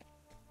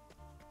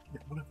 Yeah,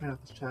 what if I have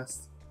this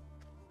chest?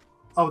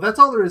 Oh, that's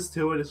all there is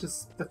to it. It's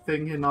just a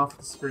thing hidden off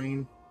the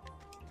screen.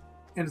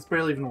 And it's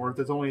barely even worth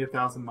it. It's only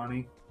 1,000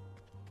 money.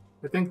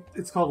 I think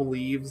it's called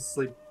Leaves.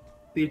 Like,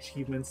 the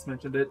achievements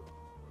mentioned it.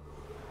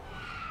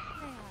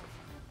 They are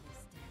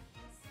mistakes.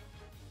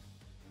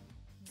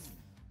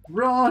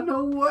 Run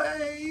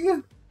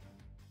away!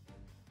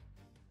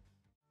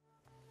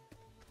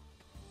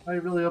 I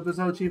really hope there's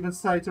no achievements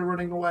tied to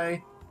running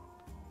away.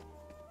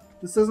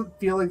 This doesn't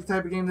feel like the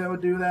type of game that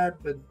would do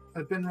that, but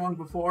I've been wrong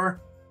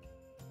before.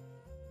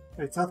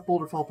 Alright, South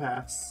Boulderfall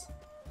Pass.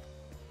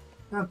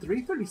 Down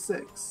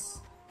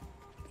 336.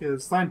 Okay,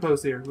 there's a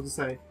signpost here. What does it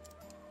say?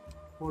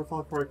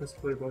 Boulderfall Accursed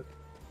Clearbrook.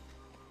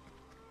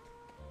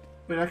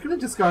 Wait, I could have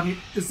just gone here.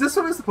 Is this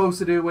what I was supposed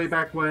to do way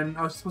back when?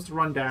 I was supposed to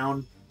run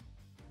down.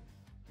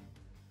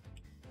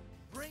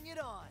 Bring it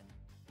on.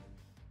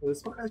 Well,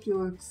 this one actually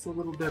looks a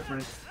little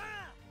different.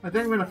 I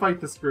think I'm gonna fight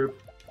this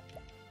group.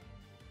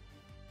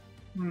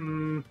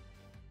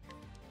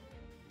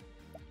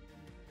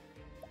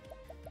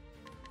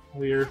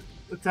 Weird.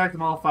 Attack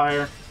them all,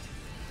 fire.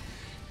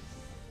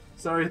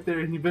 Sorry,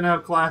 Theron, you've been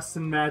outclassed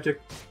in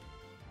magic.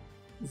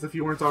 As if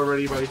you weren't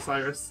already by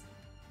Cyrus.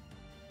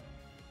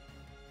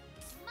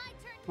 My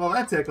turn. Well,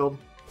 that tickled.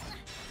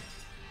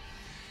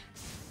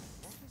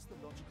 What is the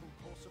logical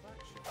course of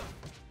action?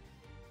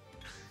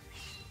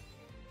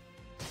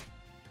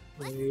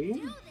 Let's Wait.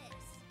 do this.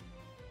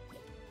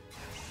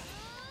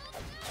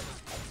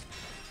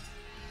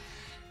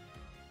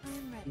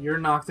 I'm ready. You're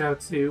knocked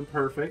out too.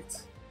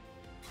 Perfect.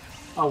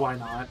 Oh, why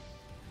not?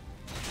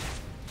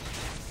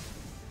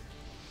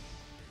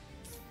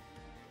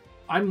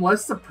 I'm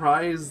less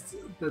surprised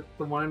that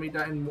the one enemy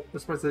died and more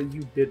surprised that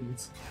you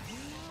didn't.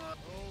 Oh,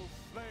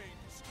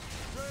 flames!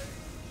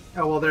 Strange.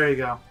 Oh, well, there you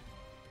go.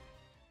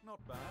 Not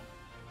bad.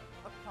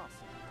 A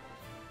passing.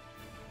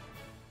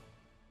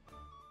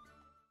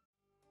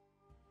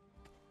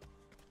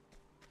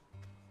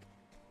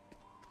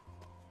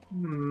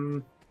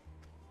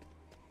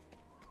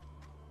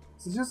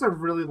 This is just a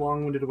really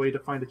long-winded way to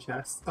find a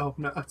chest. Oh,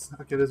 no, it's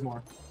not. Okay, there's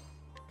more.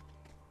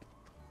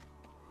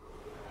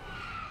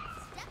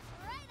 Step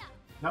right up.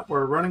 Nope,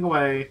 we're running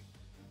away.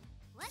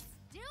 Let's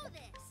do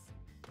this.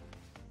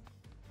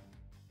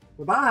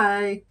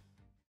 Bye-bye!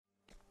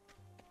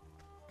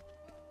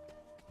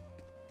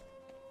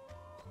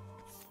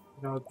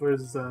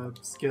 There's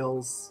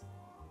skills.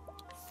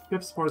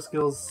 Equip support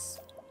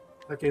skills.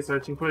 Okay,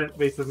 searching. Put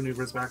evasive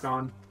maneuvers back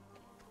on.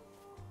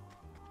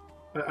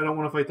 I don't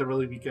want to fight the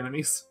really weak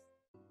enemies.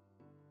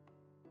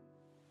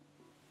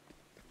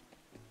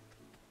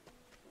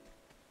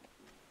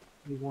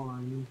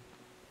 One.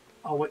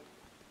 Oh, wait.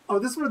 Oh,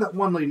 this is where that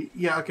one lady...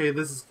 Yeah, okay,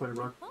 this is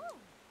Clearbrook. Oh.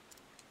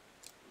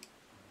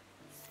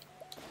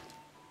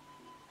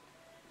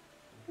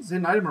 There's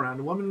an item around.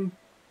 A woman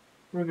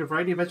growing a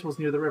variety of vegetables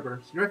near the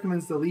river. She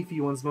recommends the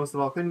leafy ones most of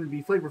all, claiming to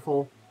be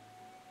flavorful,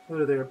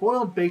 whether they are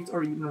boiled, baked,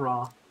 or eaten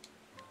raw.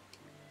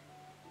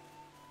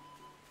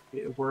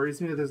 It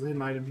worries me that there's a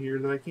hidden item here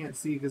that I can't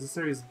see because this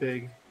area is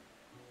big.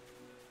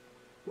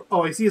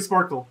 Oh, I see a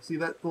sparkle. See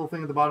that little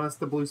thing at the bottom? That's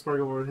the blue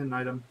sparkle or a hidden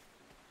item.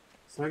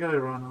 So I gotta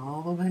run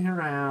all the way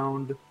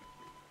around.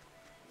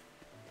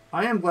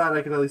 I am glad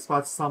I could at least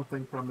spot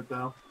something from it,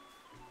 though.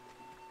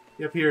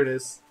 Yep, here it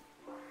is.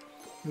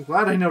 I'm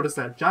glad I noticed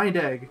that. Giant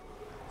egg.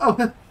 Oh,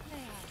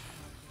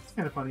 it's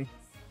kind of funny.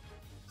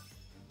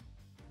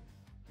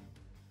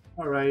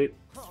 Alright.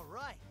 All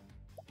right.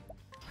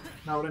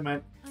 Not what I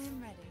meant. I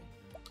am ready.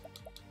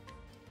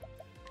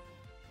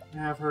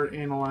 Have her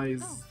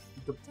analyze Oh,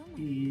 the don't worry.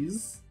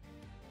 bees.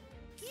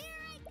 Here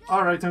I go.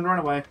 Alright, time to run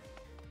away.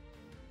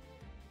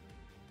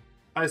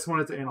 I just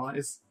wanted to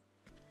analyze.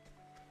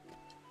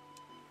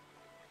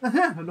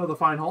 Another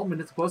fine haul,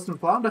 minutes close to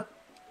flounder.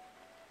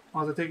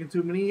 Was I taking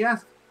too many?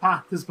 Yes.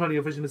 Ha! There's plenty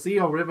of fish in the sea,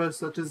 or river,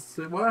 such as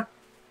it were.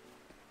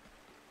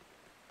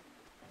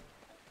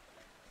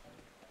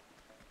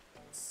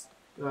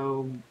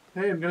 So,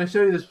 hey, I'm gonna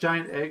show you this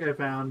giant egg I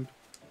found.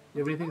 You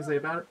have anything to say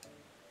about it?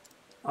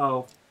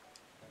 Oh.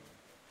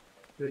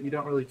 You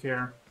don't really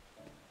care.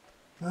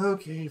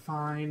 Okay,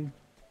 fine.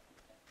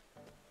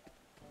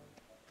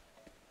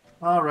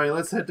 Alright,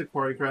 let's head to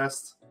Quarry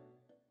Crest.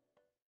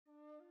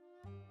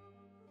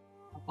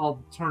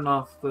 I'll turn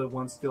off the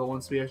one skill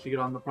once we actually get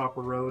on the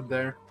proper road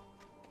there.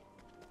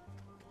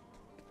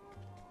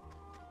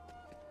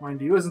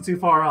 Mind you, isn't too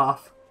far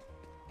off.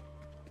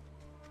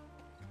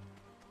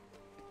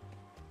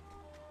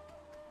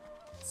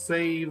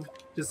 Save,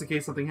 just in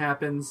case something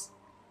happens.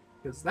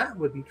 Because that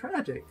would be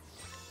tragic.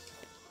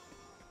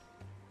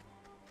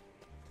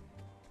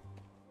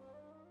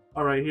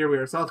 Alright, here we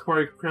are. South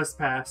Quarry Crest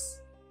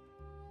Pass.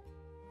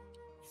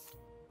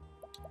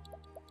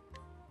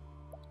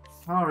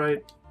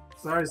 Alright.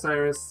 Sorry,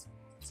 Cyrus.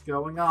 It's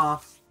going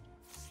off.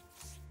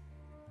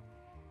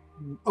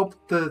 Oh,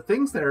 the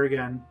thing's there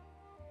again.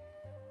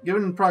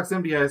 Given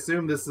proximity, I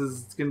assume this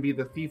is going to be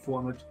the thief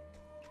one, which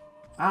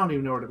I don't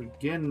even know where to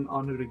begin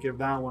on who to give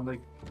that one.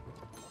 Like,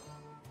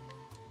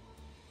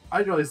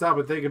 I'd really stop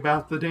and think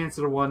about the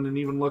Dancer one and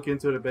even look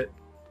into it a bit.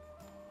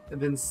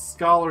 And then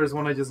Scholar is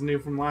one I just knew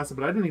from last,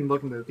 but I didn't even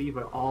look into the thief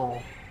at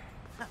all.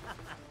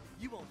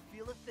 You won't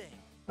feel a thing.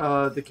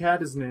 The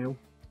cat is new.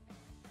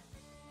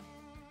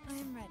 I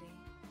am ready.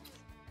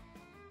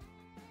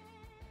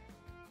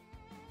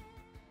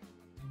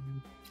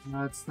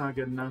 That's not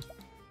good enough.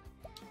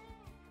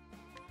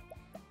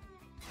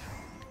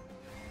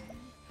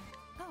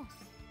 Oh,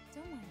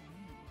 don't mind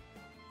me.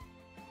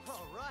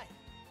 All right.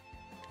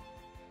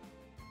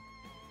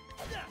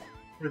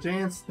 For a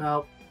chance?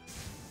 Nope.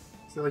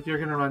 So like you're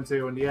gonna run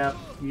too, and yeah,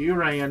 you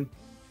ran.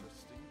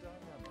 Interesting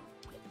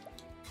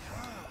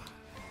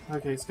dilemma.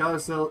 Okay, Scholar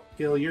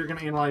Skill, you're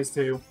gonna analyze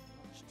too.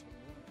 Much to learn.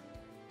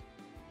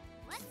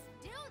 Let's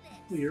do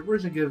Ooh, this. your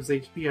version gives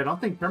HP. I don't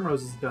think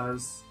Primrose's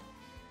does.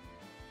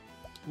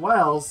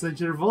 Well, since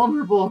you're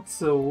vulnerable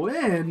to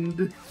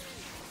wind...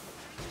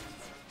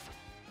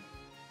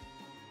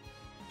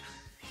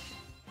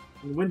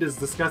 Wind is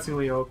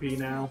disgustingly OP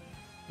now.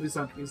 At least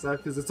on Pisa,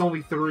 because it's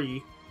only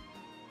 3.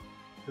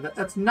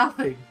 That's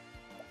nothing!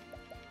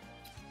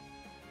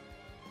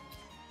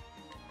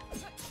 What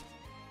is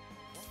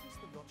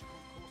the logical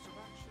course of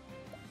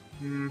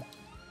action?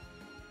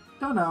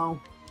 Don't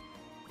know.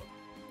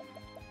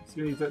 So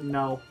you need to,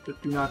 no,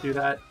 do not do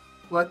that.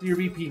 Let your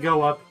BP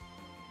go up.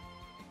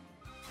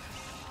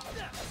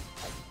 Here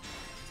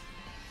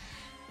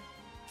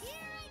I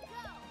go.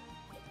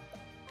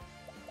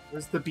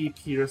 Where's the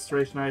BP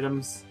restoration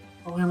items?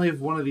 Oh, I only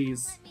have one of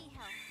these. Let me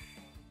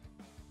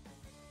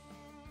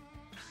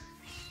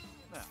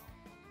help. Now,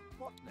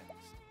 what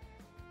next?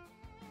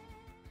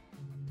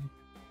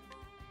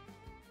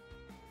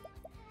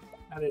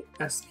 Added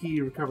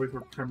SP recovery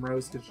for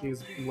Primrose because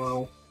she's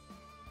low.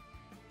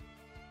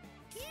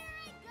 Here I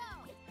go.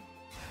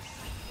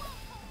 Won't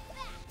hold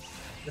back.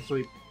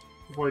 Actually,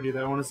 before I do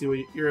that, I want to see what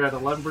you're at.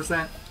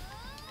 11%.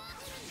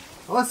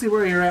 Well, let's see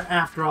where you're at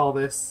after all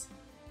this.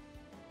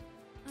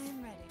 I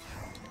am ready.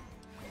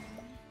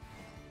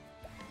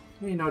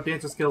 You know,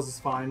 Dancer Skills is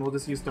fine. We'll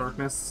just use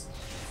Darkness.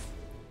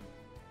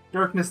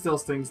 Darkness still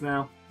stings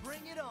now.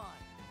 Bring it on!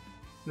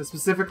 And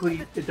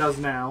specifically, it does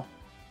now.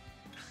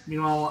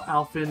 Meanwhile,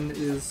 Alephan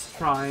is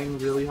trying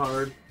really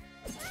hard.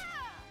 He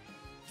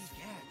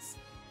gets.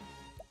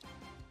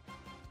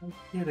 I'm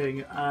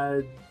kidding.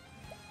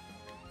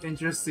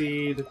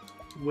 Intercede,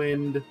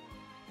 Wind.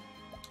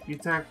 You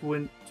attack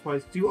Wind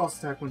twice. Do you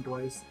also attack Wind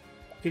twice?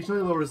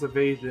 Occasionally lowers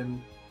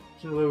evasion.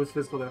 Occasionally lowers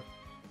physical defense.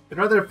 I'd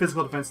rather have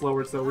physical defense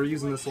lowered, so we're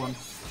using this one.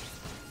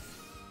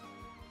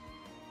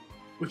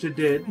 Which it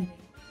did. Ready.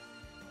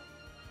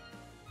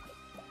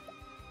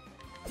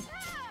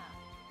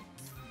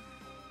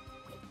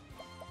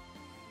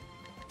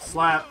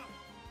 Slap.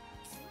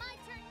 My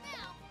turn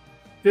now.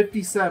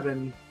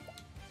 57.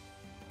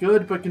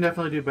 Good, but can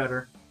definitely do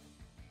better.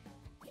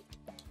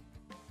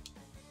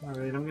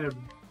 Alright, I'm gonna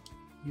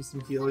use some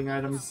healing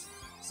items.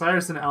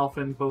 Cyrus and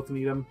Alephan both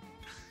need them.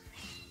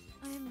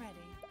 I am ready.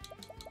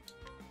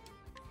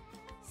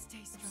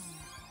 Stay strong.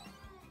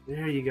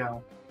 There you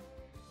go.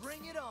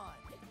 Bring it on!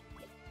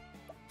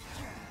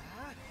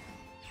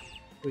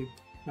 Wait,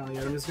 no,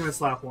 yeah, I'm just gonna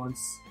slap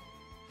once.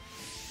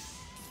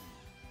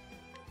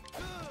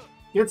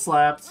 Get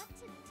slapped. What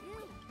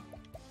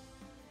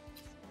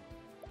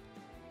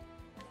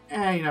to do?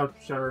 Eh, you know,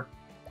 sure.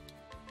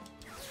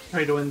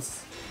 Trade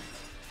wins.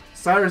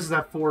 Cyrus is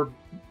at 4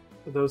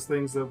 of those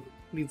things, so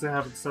needs to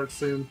have it start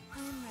soon. I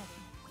am ready.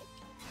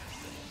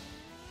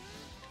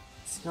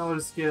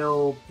 Scholar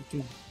skill, you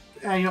can...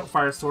 you know,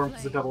 Firestorm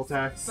because it double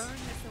attacks. Burn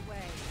this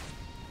away.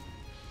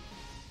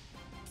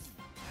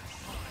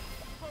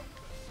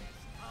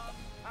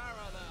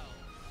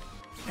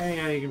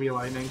 Yeah, you can be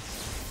lightning.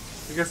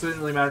 I guess it didn't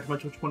really matter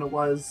much which one it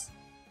was.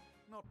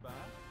 Not bad.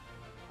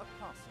 A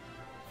passing.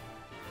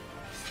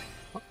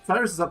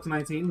 Cyrus is up to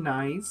 19,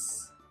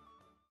 nice.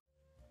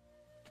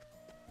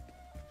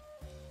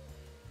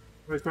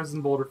 Red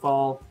Crescent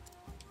Boulderfall.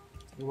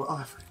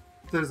 Well,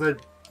 there's a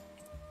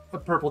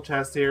purple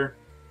chest here.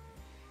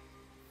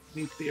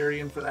 Need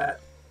Therian for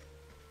that.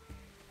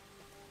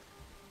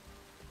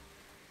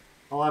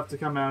 I'll have to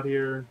come out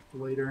here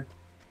later.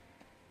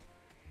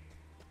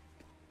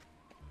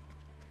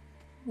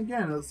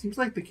 Again, it seems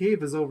like the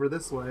cave is over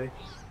this way.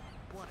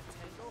 Want a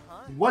tangle,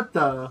 huh? What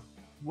the?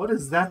 What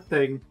is that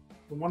thing?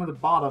 The one at the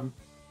bottom.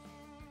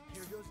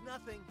 Here goes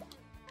nothing.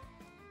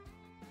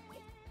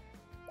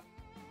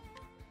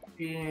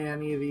 Yeah,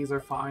 any of these are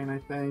fine, I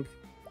think.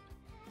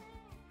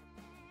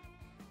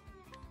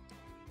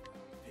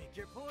 Pick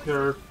your poison.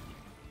 Sure.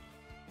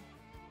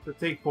 So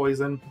take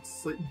poison.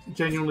 It's like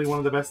genuinely one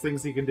of the best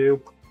things he can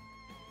do.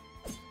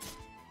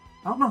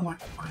 I don't know why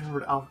I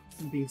remembered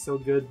Alephan being so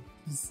good.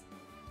 He's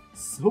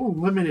so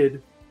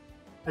limited.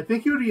 I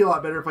think it would be a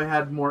lot better if I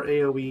had more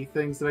AoE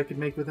things that I could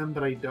make with him,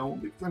 but I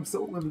don't because I'm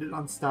so limited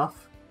on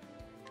stuff.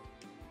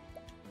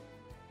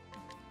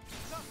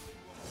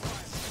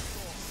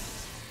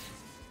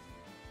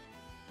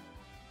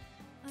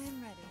 I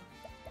am ready.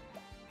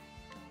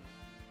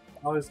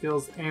 Other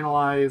skills,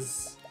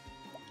 analyze.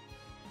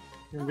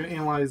 I'm gonna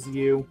analyze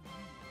you.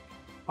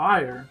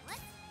 Fire.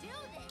 Let's do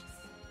this.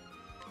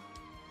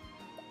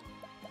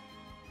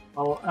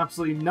 Well,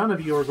 absolutely none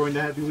of you are going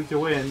to be weak to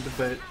wind,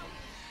 but...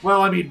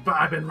 Well, I mean,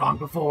 I've been wrong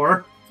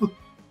before. I am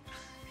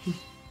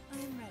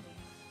ready.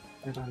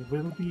 And I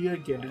will be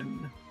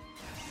again.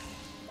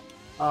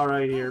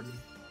 Alright, here.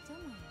 Don't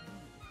mind me.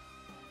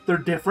 They're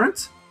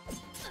different?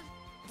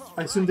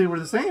 I assumed they were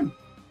the same.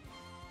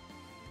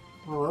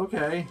 Well,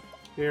 okay.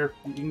 Here,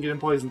 you can get him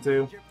poisoned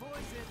too. Pick your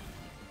poison.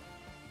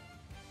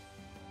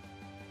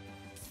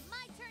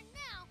 My turn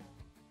now.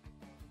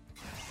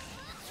 The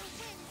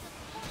winds of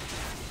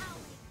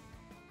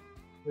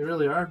They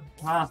really are?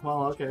 Ah,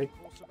 well, okay.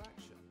 Course of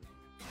action.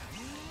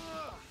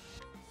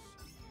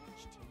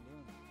 Much to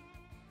learn.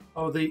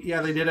 Oh,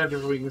 yeah, they did have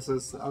different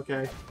weaknesses.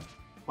 Okay.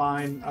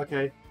 Fine,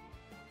 okay.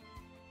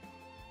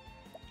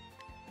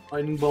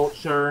 Lightning bolt,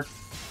 sure.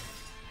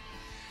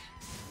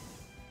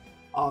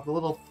 Oh, the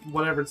little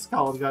whatever it's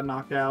called got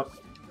knocked out.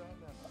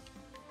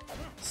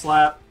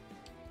 Slap.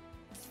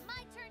 My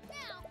turn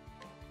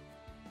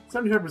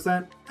now.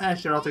 75%. Eh,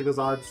 sure, I'll take those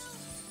odds.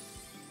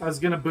 I was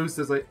gonna boost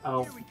this, like,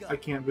 oh, I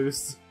can't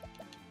boost.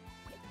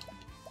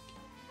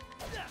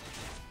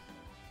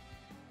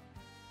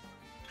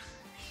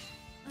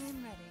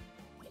 I'm ready.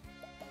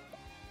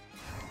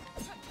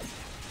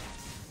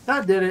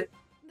 That did it.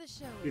 The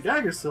show Your is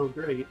dagger's still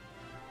great.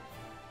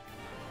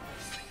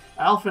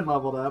 Alephan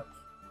leveled up.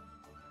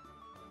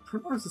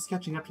 Primrose is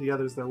catching up to the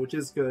others, though, which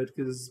is good,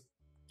 because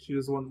she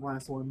was one of the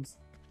last ones.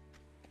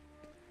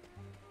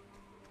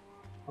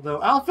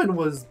 Although Alephan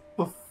was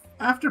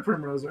after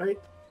Primrose, right?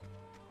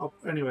 Oh,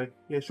 anyway,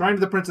 yeah, Shrine to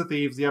the Prince of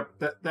Thieves. Yep,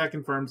 that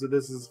confirms that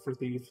this is for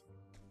Thief.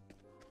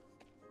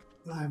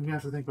 I'm gonna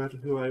have to think about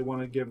who I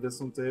want to give this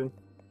one to.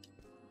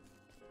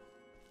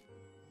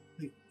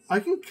 I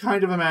can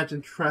kind of imagine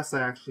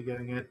Tressa actually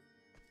getting it.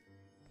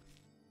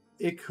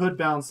 It could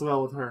balance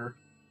well with her.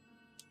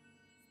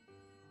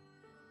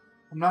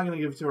 I'm not gonna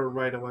give it to her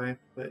right away,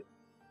 but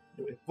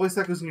anyway, voice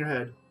echoes in your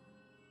head.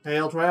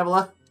 Hail,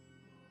 traveler!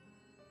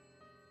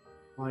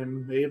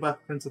 I'm Aeber,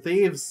 Prince of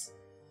Thieves.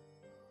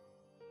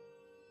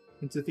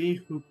 Prince of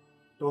Thieves, who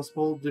does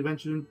bold to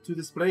venture into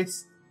this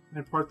place and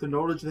impart the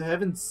knowledge of the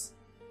heavens.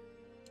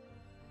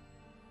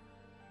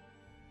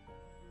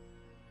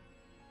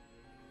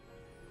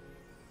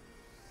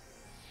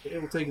 Okay,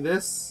 we'll take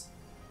this.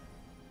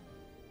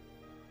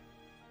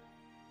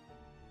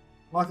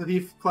 Lock the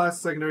Thief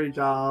class secondary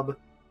job.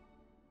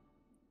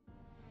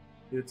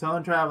 You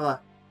tone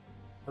traveler.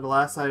 But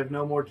alas, I have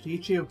no more to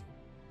teach you.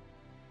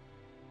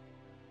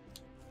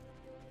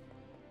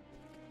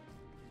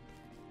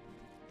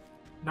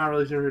 Not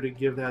really sure who to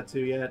give that to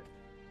yet.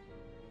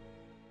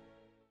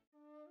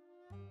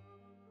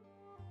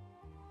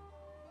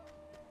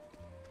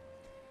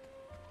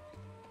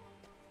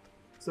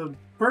 So,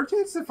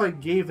 perchance if I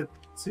gave it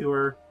to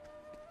her,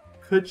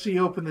 could she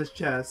open this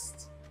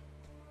chest?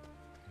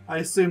 I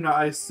assume not.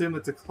 I assume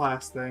it's a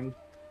class thing.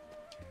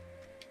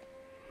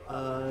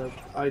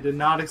 I did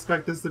not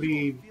expect this to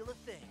be Feel a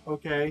thing.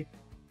 okay.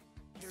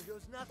 Here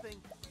goes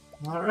nothing.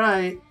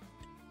 Alright.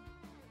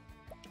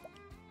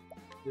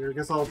 Here, I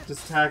guess I'll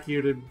just attack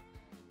you to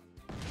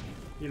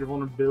get your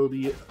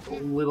vulnerability a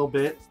little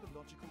bit. What's the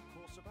logical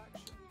course of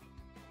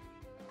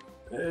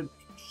action?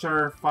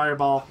 Sure,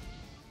 fireball.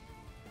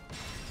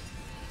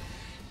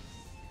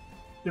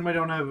 I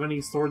don't have any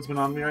swordsmen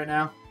on me right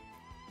now.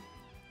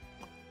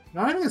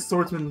 Not having a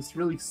swordsman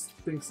really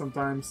stinks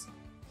sometimes.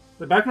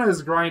 But back when I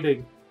was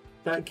grinding,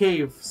 that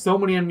cave, so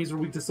many enemies were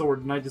weak to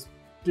sword, and I just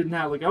didn't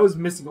have, like, I was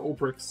missing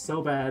Ulbrich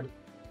so bad.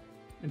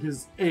 And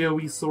his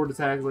AoE sword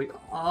attack is like,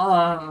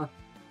 ah.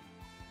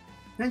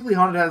 Thankfully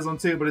Haunted has one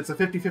too, but it's a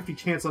 50-50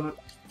 chance on it.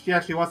 She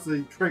actually wants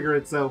to trigger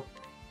it, so...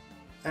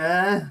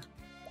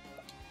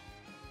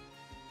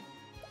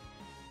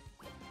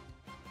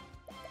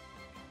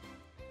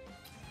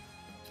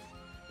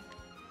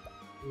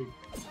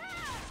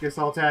 Guess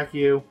I'll attack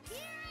you.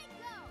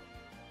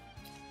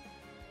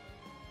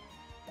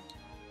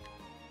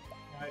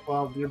 Alright,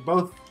 well, you're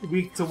both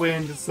weak to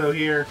wind, so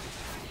here.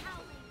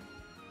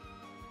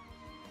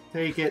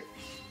 Take it.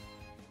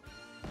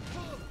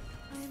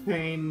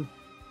 Pain.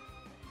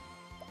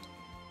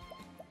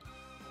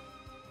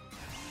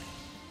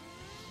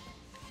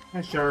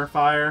 And sure,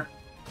 fire.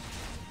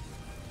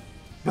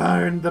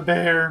 Burn the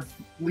bear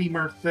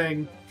lemur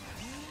thing.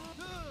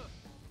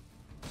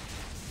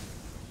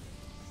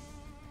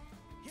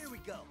 Here we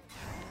go.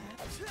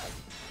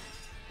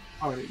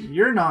 Alright,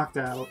 you're knocked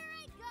out.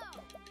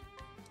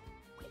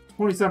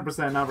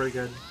 27%, not very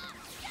good.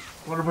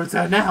 Wonder where it's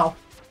at now.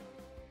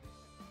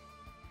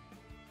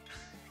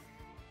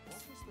 What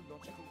is the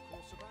logical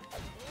course of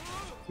action?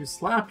 To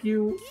slap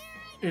you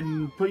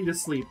and put you to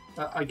sleep,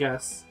 I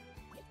guess.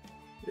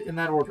 In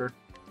that order.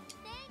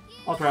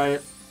 I'll try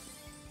it.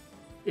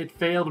 It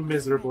failed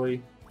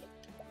miserably.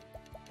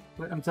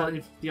 I'm telling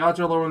you, if the odds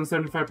are lower than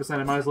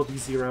 75%, it might as well be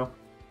 0.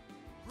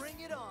 Bring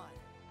it on.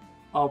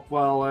 Oh,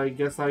 well, I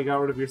guess I got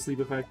rid of your sleep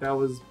effect. That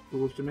was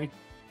foolish to me.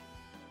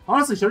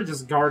 Honestly, should have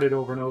just guarded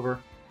over and over.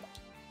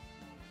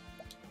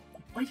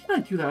 Why didn't I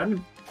do that?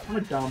 I'm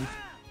a dumb.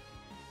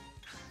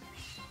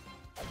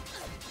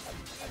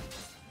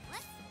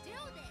 Let's do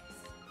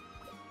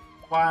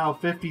this. Wow,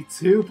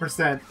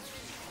 52%.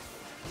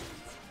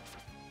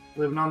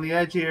 Living on the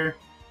edge here.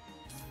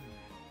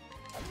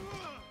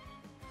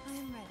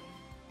 I'm ready.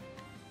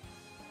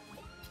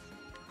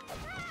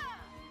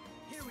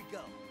 Here we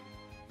go.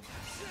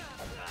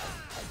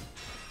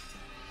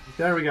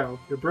 There we go.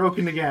 You're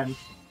broken again.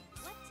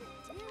 What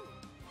to do?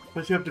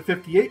 Push you up to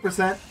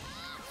 58%.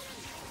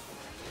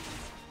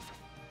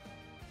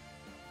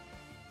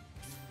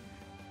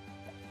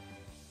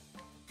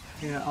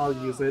 Yeah, I'll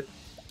use it.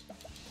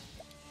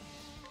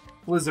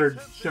 Blizzard,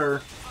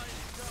 sure.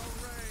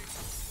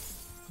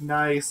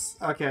 Nice.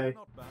 Okay.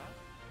 Not bad.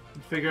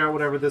 Figure out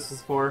whatever this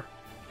is for.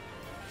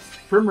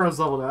 Primrose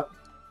leveled up.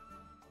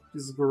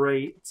 Which is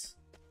great.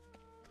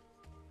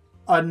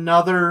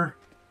 Another...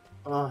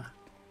 They're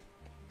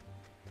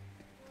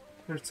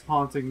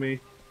taunting me.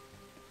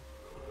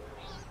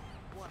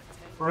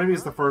 Or maybe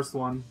it's the first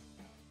one.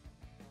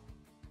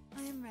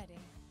 I am ready.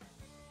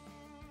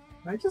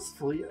 Can I just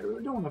flee? I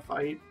really don't want to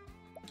fight.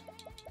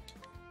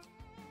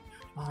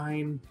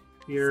 Fine.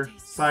 Here.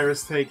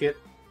 Cyrus, take it.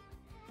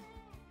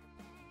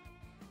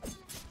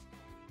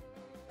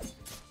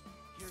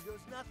 Here goes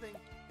nothing.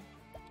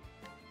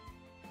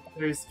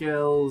 Three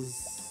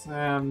skills.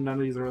 None of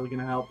these are really going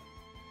to help.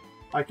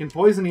 I can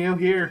poison you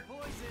here.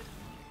 Poison.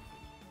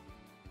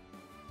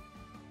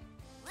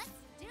 Let's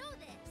do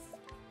this.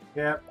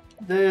 Yep.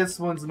 This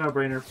one's a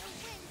no-brainer.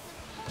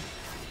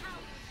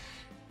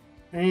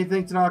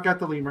 Anything to knock out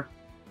the lemur.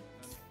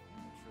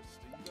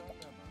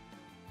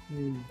 An interesting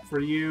dilemma. For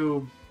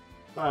you,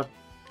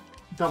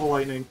 double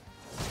lightning.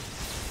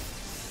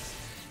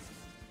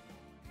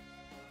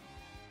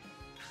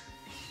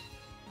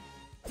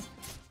 I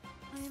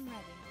am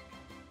ready.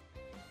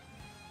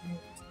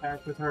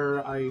 Attack with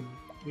her. I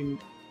mean,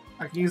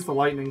 I can use the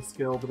lightning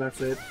skill, but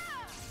that's it.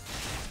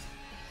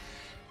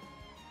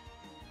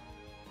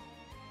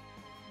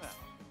 Now,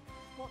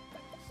 what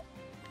next?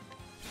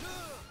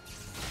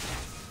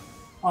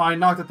 Oh, I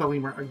knocked at the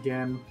lemur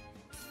again. My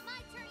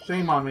turn.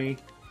 Shame on me.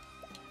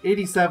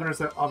 87 or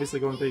so. Obviously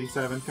going with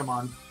 87. Come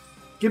on.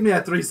 Give me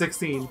that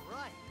 316. All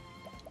right.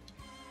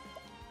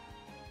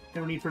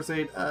 No need for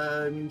aid.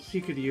 I mean, she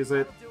could use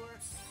it. Do her.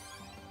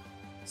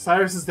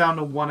 Cyrus is down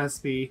to 1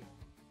 SP. I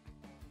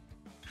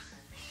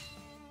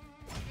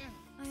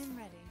am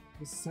ready.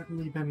 It's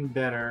certainly been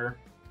better.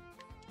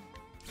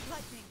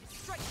 Lightning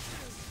strike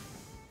through.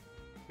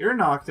 You're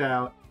knocked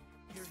out.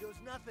 Here goes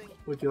nothing.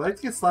 Would you like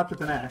to get slapped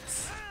with an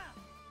axe?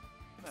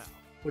 Now,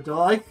 Would you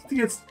like to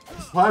get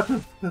slapped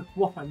with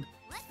one?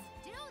 Let's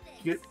do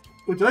this.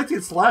 Would you like to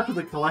get slapped with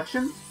a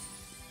collection?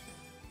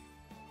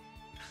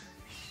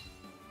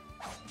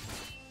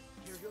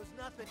 here goes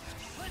nothing.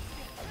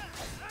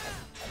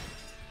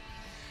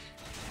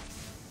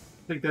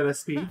 Take that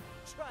SP.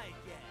 Try again.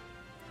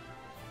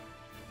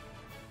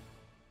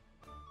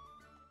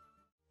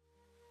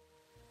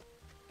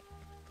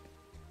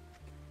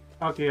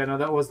 Okay, I know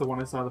that was the one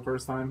I saw the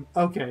first time.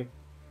 Okay.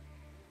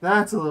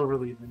 That's a little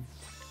relieving.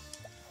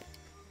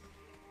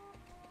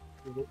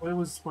 What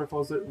was Sport?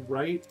 Is it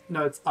right?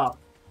 No, it's up.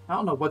 I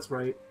don't know what's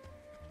right.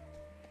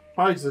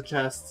 Probably just a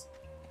chest.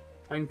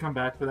 I can come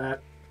back for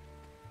that.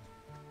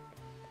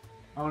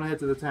 I want to head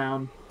to the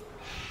town.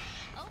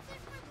 Open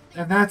for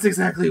And that's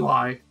exactly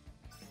why.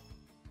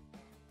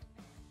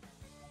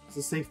 It's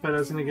a safe bet I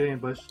was going to get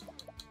ambushed.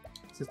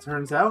 As it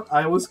turns out,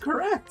 I was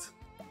correct.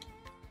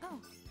 Oh,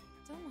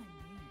 don't mind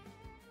me.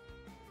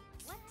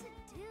 What to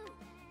do?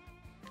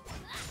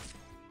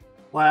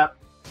 Slap.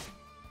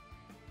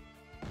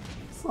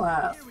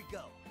 Slap. Here we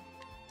go.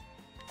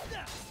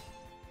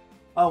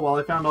 Oh, well,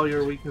 I found all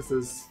your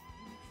weaknesses.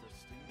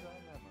 Interesting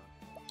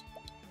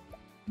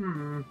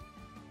dilemma.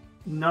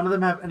 None of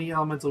them have any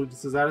elemental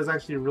weaknesses. That is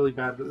actually really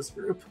bad for this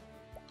group.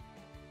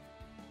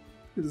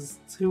 Because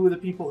 2 of the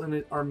people in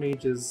it are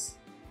mages.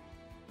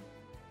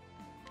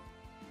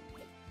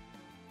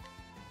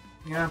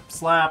 Yeah,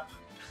 slap.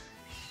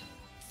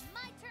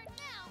 My turn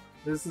now.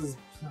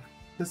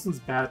 This one's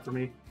bad for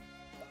me.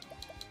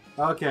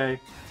 Okay.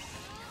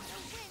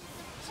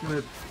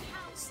 I'm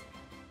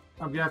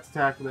gonna have to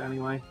attack with it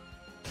anyway.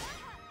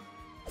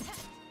 I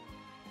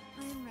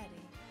am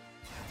ready.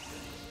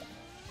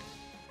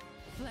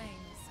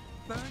 Flames,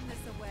 burn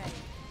this away.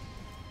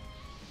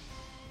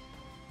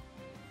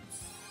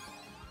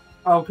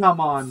 Oh, come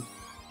on.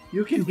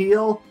 You can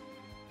heal?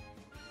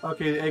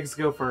 Okay, the eggs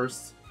go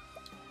first.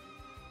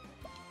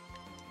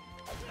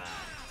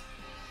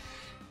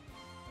 An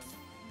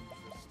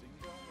interesting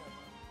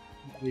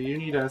dilemma. You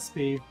need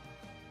SP.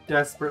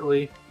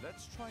 Desperately.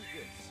 Let's try this.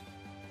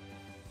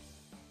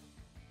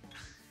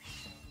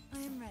 I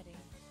am ready.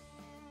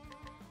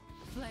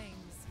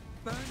 Flames,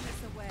 burn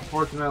this away.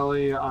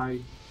 Fortunately, I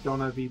don't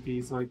have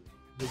VP, so I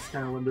just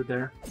kind of limited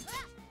there.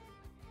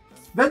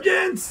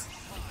 Vengeance!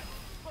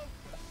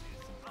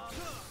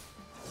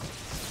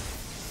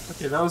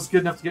 Okay, that was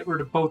good enough to get rid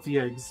of both the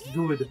eggs.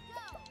 Good.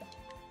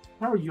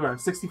 How are you at?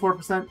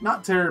 64%?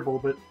 Not terrible,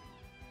 but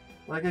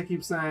like I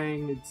keep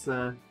saying, it's,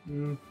 Here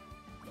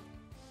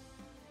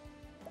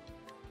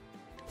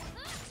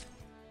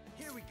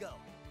we go.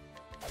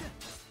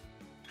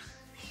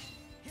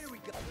 Here we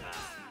go.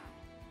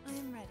 I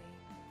am ready.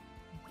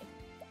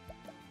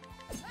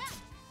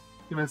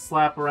 gonna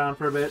slap around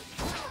for a bit.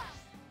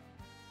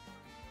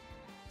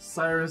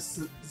 Cyrus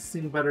has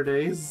seen better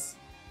days.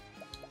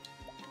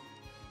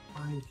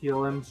 Fine,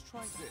 heal him. Let's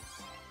try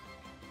this.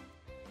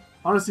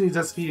 Honestly, needs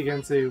SP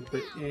again too,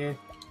 but eh.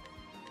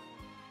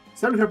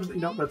 75%,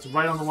 no, that's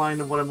right on the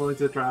line of what I'm willing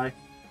to try.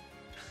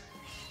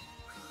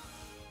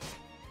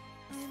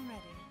 I am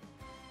ready.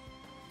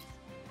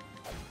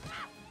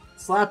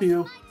 Slap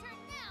you. My turn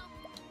now.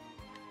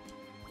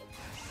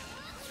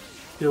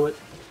 Do it.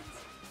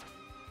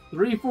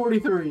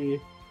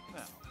 343.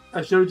 Now,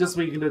 I should have just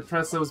weakened it.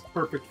 Tressa was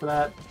perfect for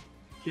that.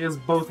 She has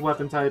both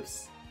weapon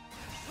types.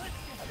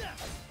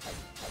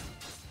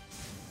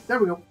 There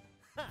we go.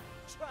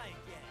 try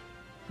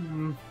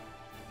again.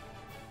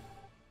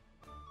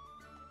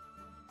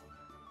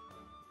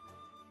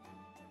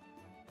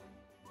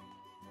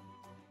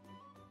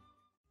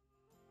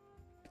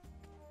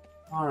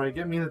 Alright,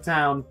 get me in the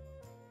town.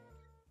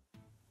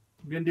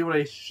 I'm gonna do what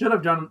I should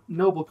have done in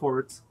Noble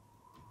Court.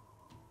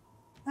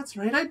 That's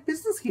right, I had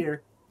business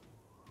here.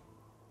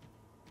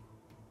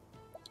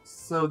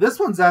 So this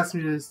one's asked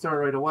me to start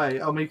right away.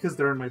 Oh, maybe because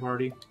they're in my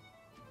party.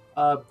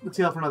 Let's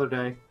heal for another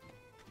day.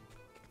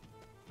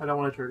 I don't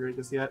want to trigger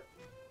this yet.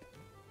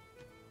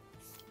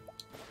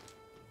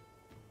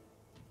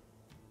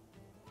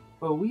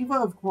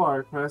 Oeva of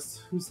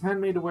Quarquest, whose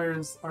handmade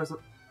wares are of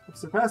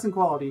surpassing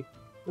quality,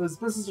 though his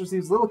business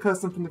receives little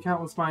custom from the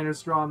countless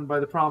miners drawn by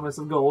the promise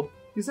of gold,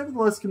 he's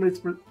nevertheless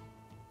committed to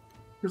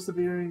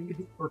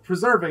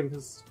preserving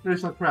his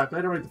traditional craft. I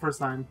had it right the first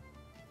time.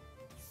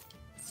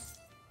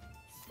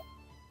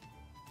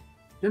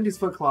 Gendy's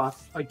foot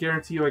cloth. I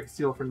guarantee you I can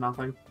steal for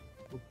nothing.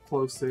 Or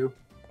close to.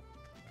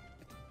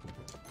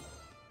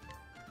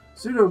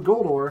 Pseudo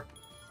gold ore.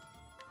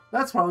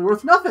 That's probably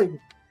worth nothing!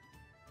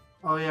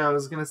 Oh yeah, I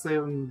was gonna say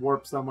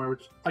warp somewhere,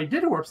 which I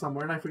did warp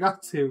somewhere and I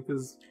forgot to,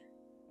 because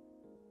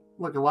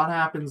look, a lot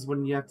happens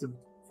when you have to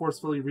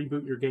forcefully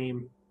reboot your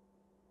game.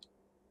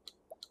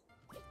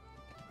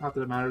 Not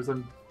that it matters,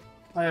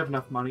 I have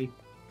enough money.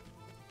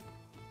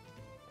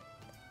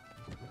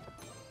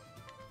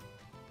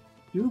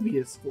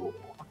 Dubious gold.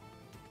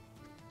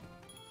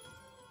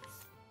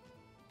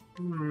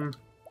 I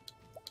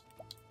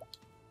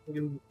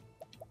can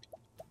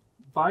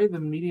buy the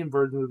medium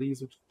version of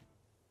these, which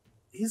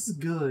is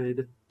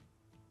good.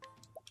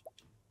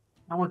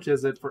 How much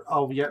is it for...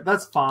 Oh, yeah,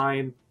 that's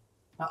fine.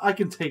 I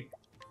can take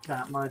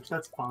that much.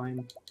 That's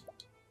fine.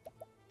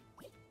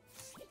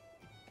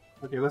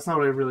 Okay, that's not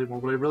what I really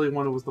want. What I really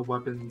wanted was the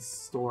weapons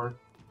store.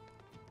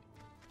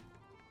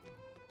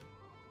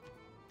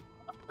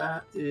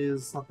 That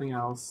is something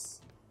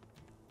else.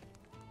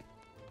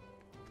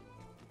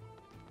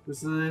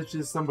 This is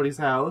just somebody's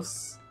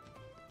house.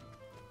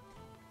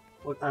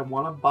 Look, I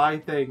want to buy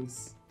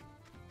things.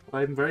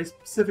 But I'm very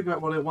specific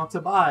about what I want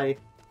to buy.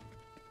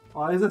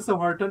 Why is it so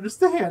hard to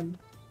understand?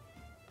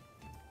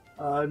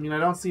 I mean, I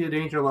don't see a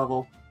danger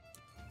level.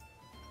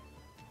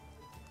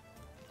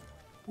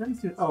 I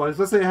was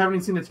gonna say I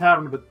haven't seen a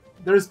tavern, but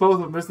there's both of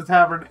them. There's the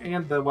tavern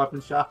and the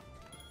weapon shop.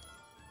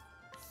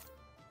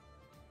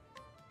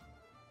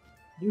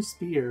 New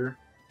spear.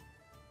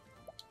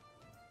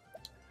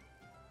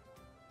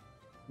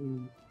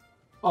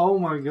 Oh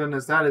my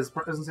goodness, that is...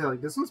 I was gonna say,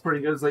 like, this one's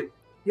pretty good. It's like,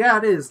 yeah,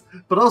 it is.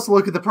 But also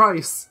look at the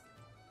price.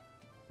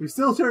 We're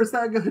still sure it's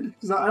that good?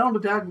 Because I don't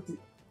attack with the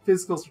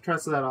physicals for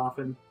Tressa that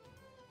often.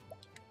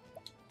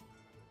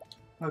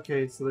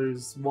 Okay, so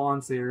there's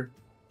wands here.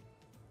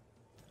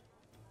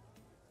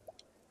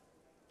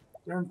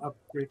 Is there an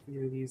upgrade for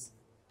any of these?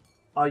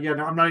 Yeah,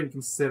 no, I'm not even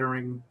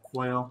considering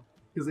Flail.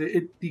 Because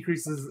it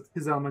decreases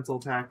his elemental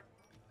attack.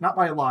 Not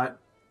by a lot,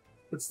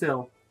 but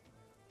still.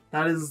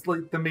 That is,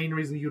 like, the main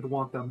reason you'd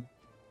want them.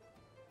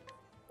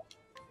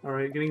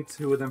 Alright, getting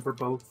 2 of them for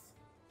both.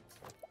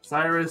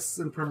 Cyrus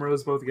and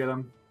Primrose both get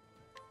them.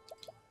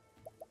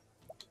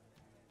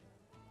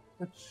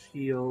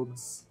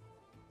 Shields.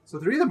 So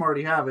 3 of them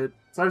already have it.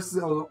 Cyrus is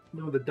the only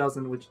one that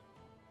doesn't, which...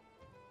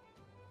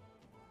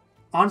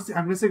 Honestly,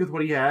 I'm going to stick with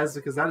what he has,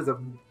 because that is a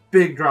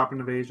big drop in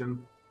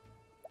evasion.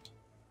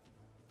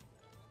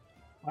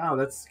 Wow,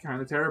 that's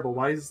kind of terrible.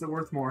 Why is it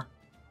worth more?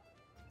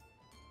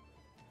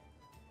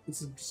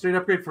 It's a straight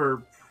upgrade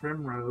for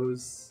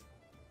Primrose.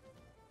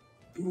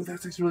 Ooh,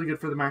 that's actually really good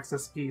for the max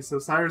SP, so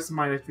Cyrus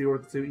might actually be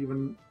worth it too,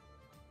 even...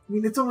 I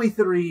mean, it's only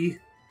 3,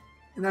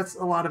 and that's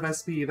a lot of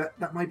SP.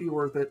 That might be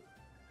worth it.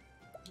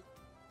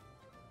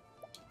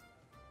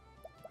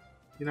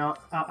 You know,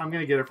 I'm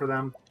gonna get it for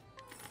them.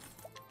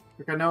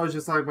 Like, I know it's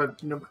just like,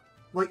 but, you know,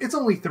 like, it's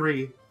only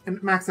 3,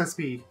 and max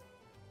SP.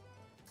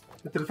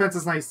 But the defense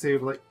is nice too,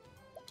 but, like...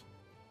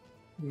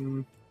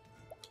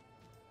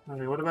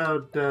 Alright, what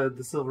about the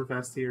Silver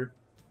Vest here?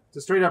 It's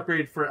a straight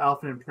upgrade for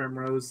Alephan and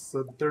Primrose,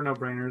 so they're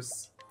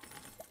no-brainers.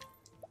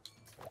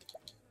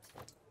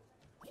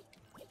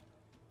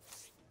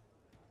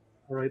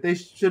 Alright, they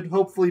should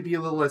hopefully be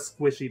a little less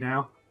squishy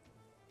now.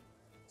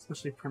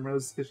 Especially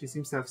Primrose, because she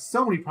seems to have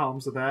so many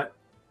problems with that.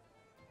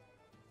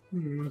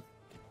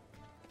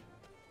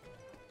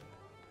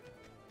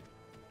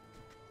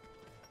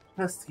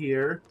 Test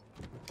here.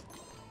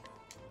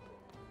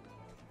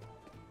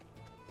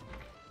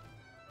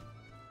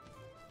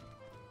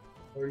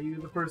 Are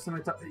you the person I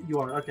thought you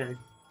are? Okay.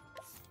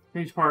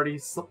 Change party,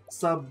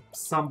 sub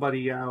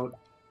somebody out.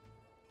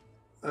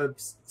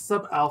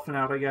 Sub Alephan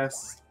out, I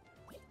guess.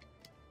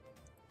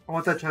 I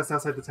want that chest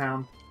outside the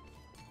town.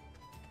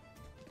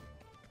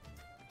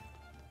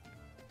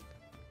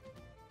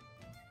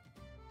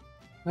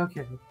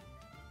 Okay.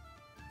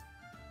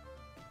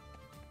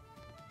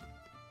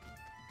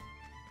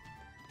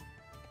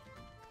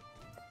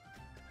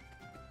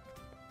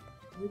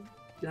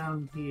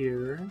 Down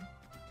here.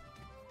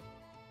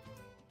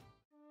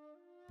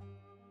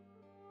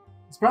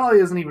 This probably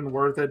isn't even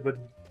worth it, but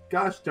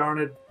gosh darn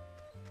it.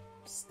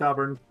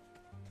 Stubborn.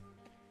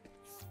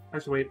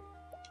 Actually, wait.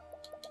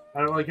 I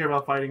don't really care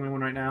about fighting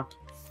anyone right now.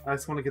 I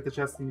just want to get the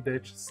chest in the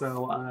ditch,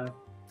 so,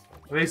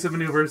 evasive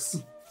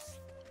maneuvers.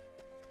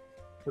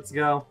 Let's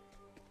go.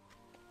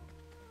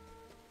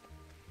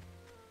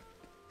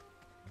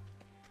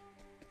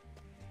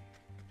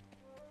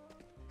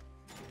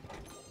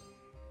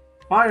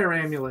 Fire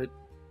amulet.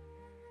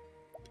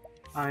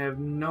 I have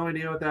no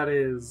idea what that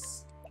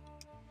is.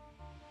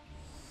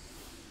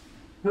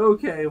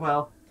 Okay,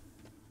 well,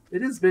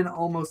 it has been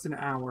almost an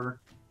hour,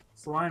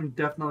 so I'm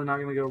definitely not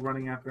going to go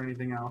running after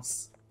anything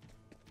else.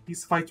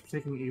 These fights are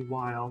taking a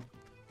while.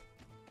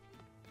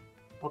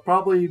 I'll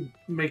probably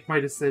make my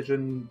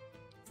decision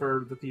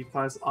for the thief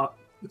class up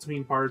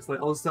between parts. Like,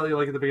 I'll just tell you,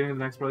 like, at the beginning of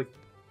the next part, like,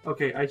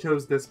 okay, I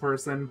chose this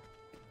person.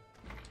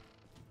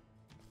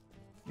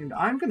 And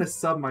I'm gonna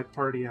sub my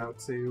party out,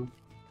 too.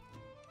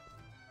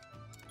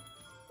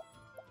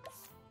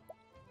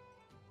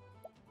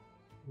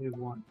 We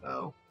want,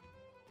 though.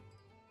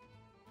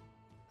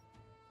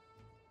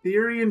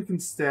 Therian can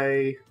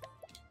stay.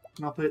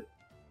 And I'll put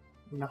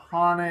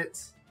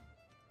Nahanet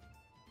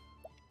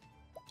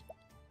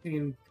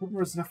and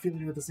Primrose not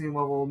feeling at the same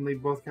level, and they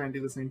both kind of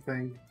do the same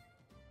thing.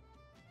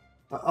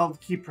 But I'll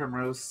keep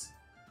Primrose.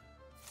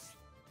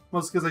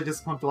 Mostly because I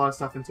just pumped a lot of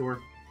stuff into her.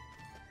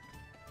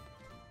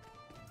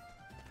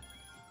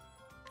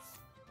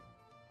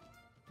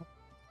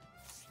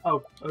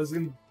 Oh, I was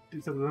gonna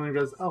do something and I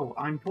realized, oh,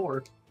 I'm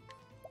poor.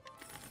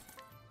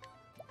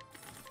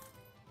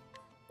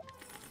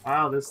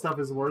 Wow, this stuff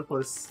is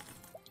worthless.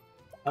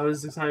 I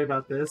was excited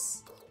about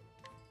this.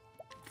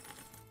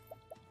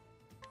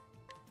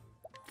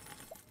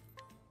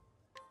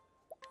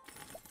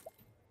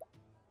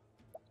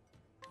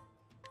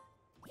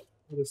 Oh,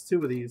 there's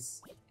two of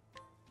these.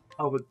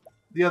 Oh, but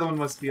the other one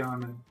must be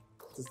on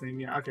what's his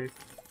name? Yeah, okay.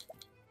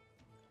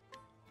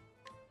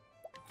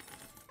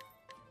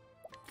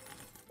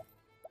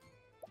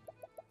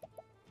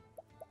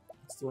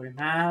 What do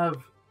I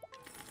have?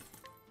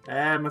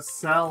 I must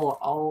sell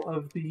all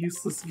of the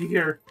useless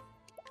gear.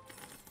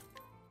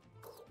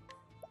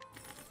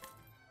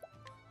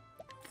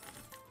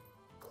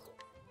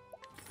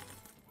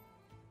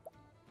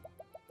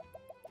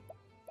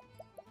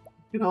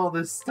 Look at all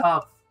this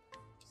stuff.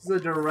 This is a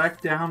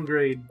direct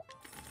downgrade.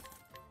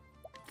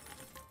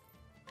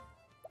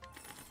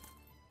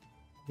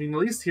 I mean, at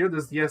least here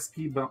there's the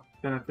SP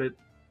benefit.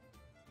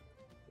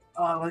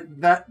 Like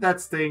that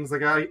stings.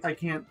 Like I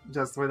can't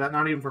justify that.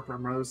 Not even for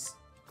Primrose.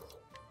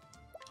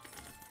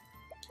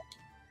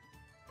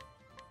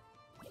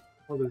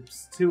 Oh,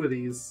 there's two of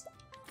these.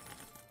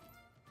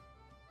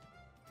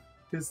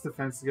 His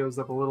defense goes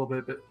up a little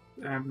bit, but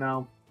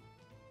no.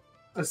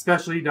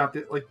 Especially not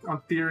like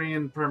on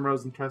Therian,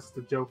 Primrose, and Trust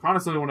the joke.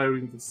 Honestly, the only one I would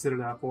even consider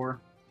that for.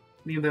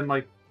 And even then,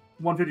 like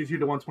 152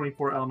 to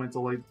 124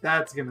 elemental, like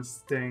that's gonna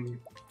sting.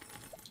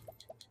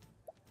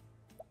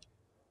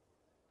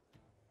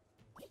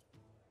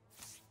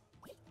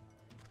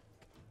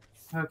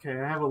 Okay,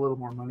 I have a little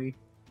more money.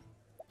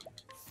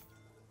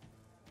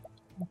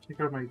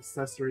 Check out my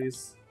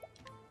accessories.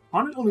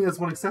 Haunted only has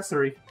one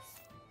accessory.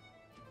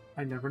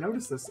 I never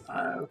noticed this.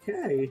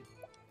 Okay.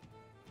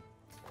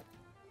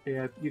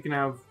 Yeah, you can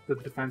have the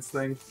defense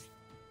thing.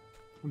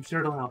 I'm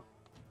sure it'll help.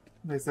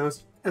 As I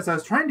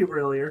was trying to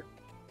earlier,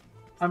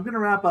 I'm gonna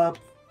wrap up.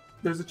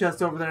 There's a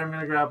chest over there I'm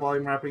gonna grab while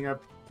I'm wrapping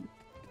up.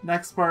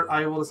 Next part,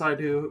 I will decide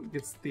who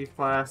gets Thief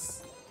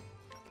class.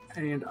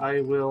 And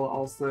I will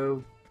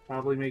also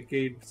probably make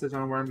a decision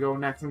on where I'm going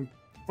next. I'm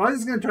probably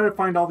just gonna try to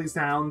find all these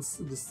towns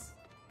and just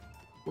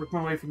work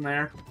my way from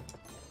there.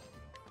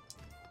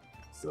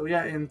 So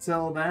yeah,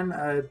 until then,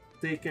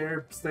 take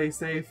care, stay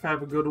safe,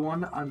 have a good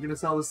one. I'm gonna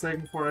sell this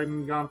thing before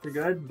I'm gone for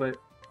good, but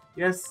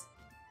yes,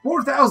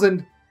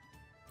 4,000!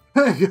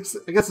 I guess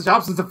the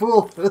Jobson's a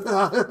fool!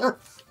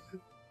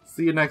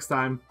 See you next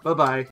time. Bye-bye.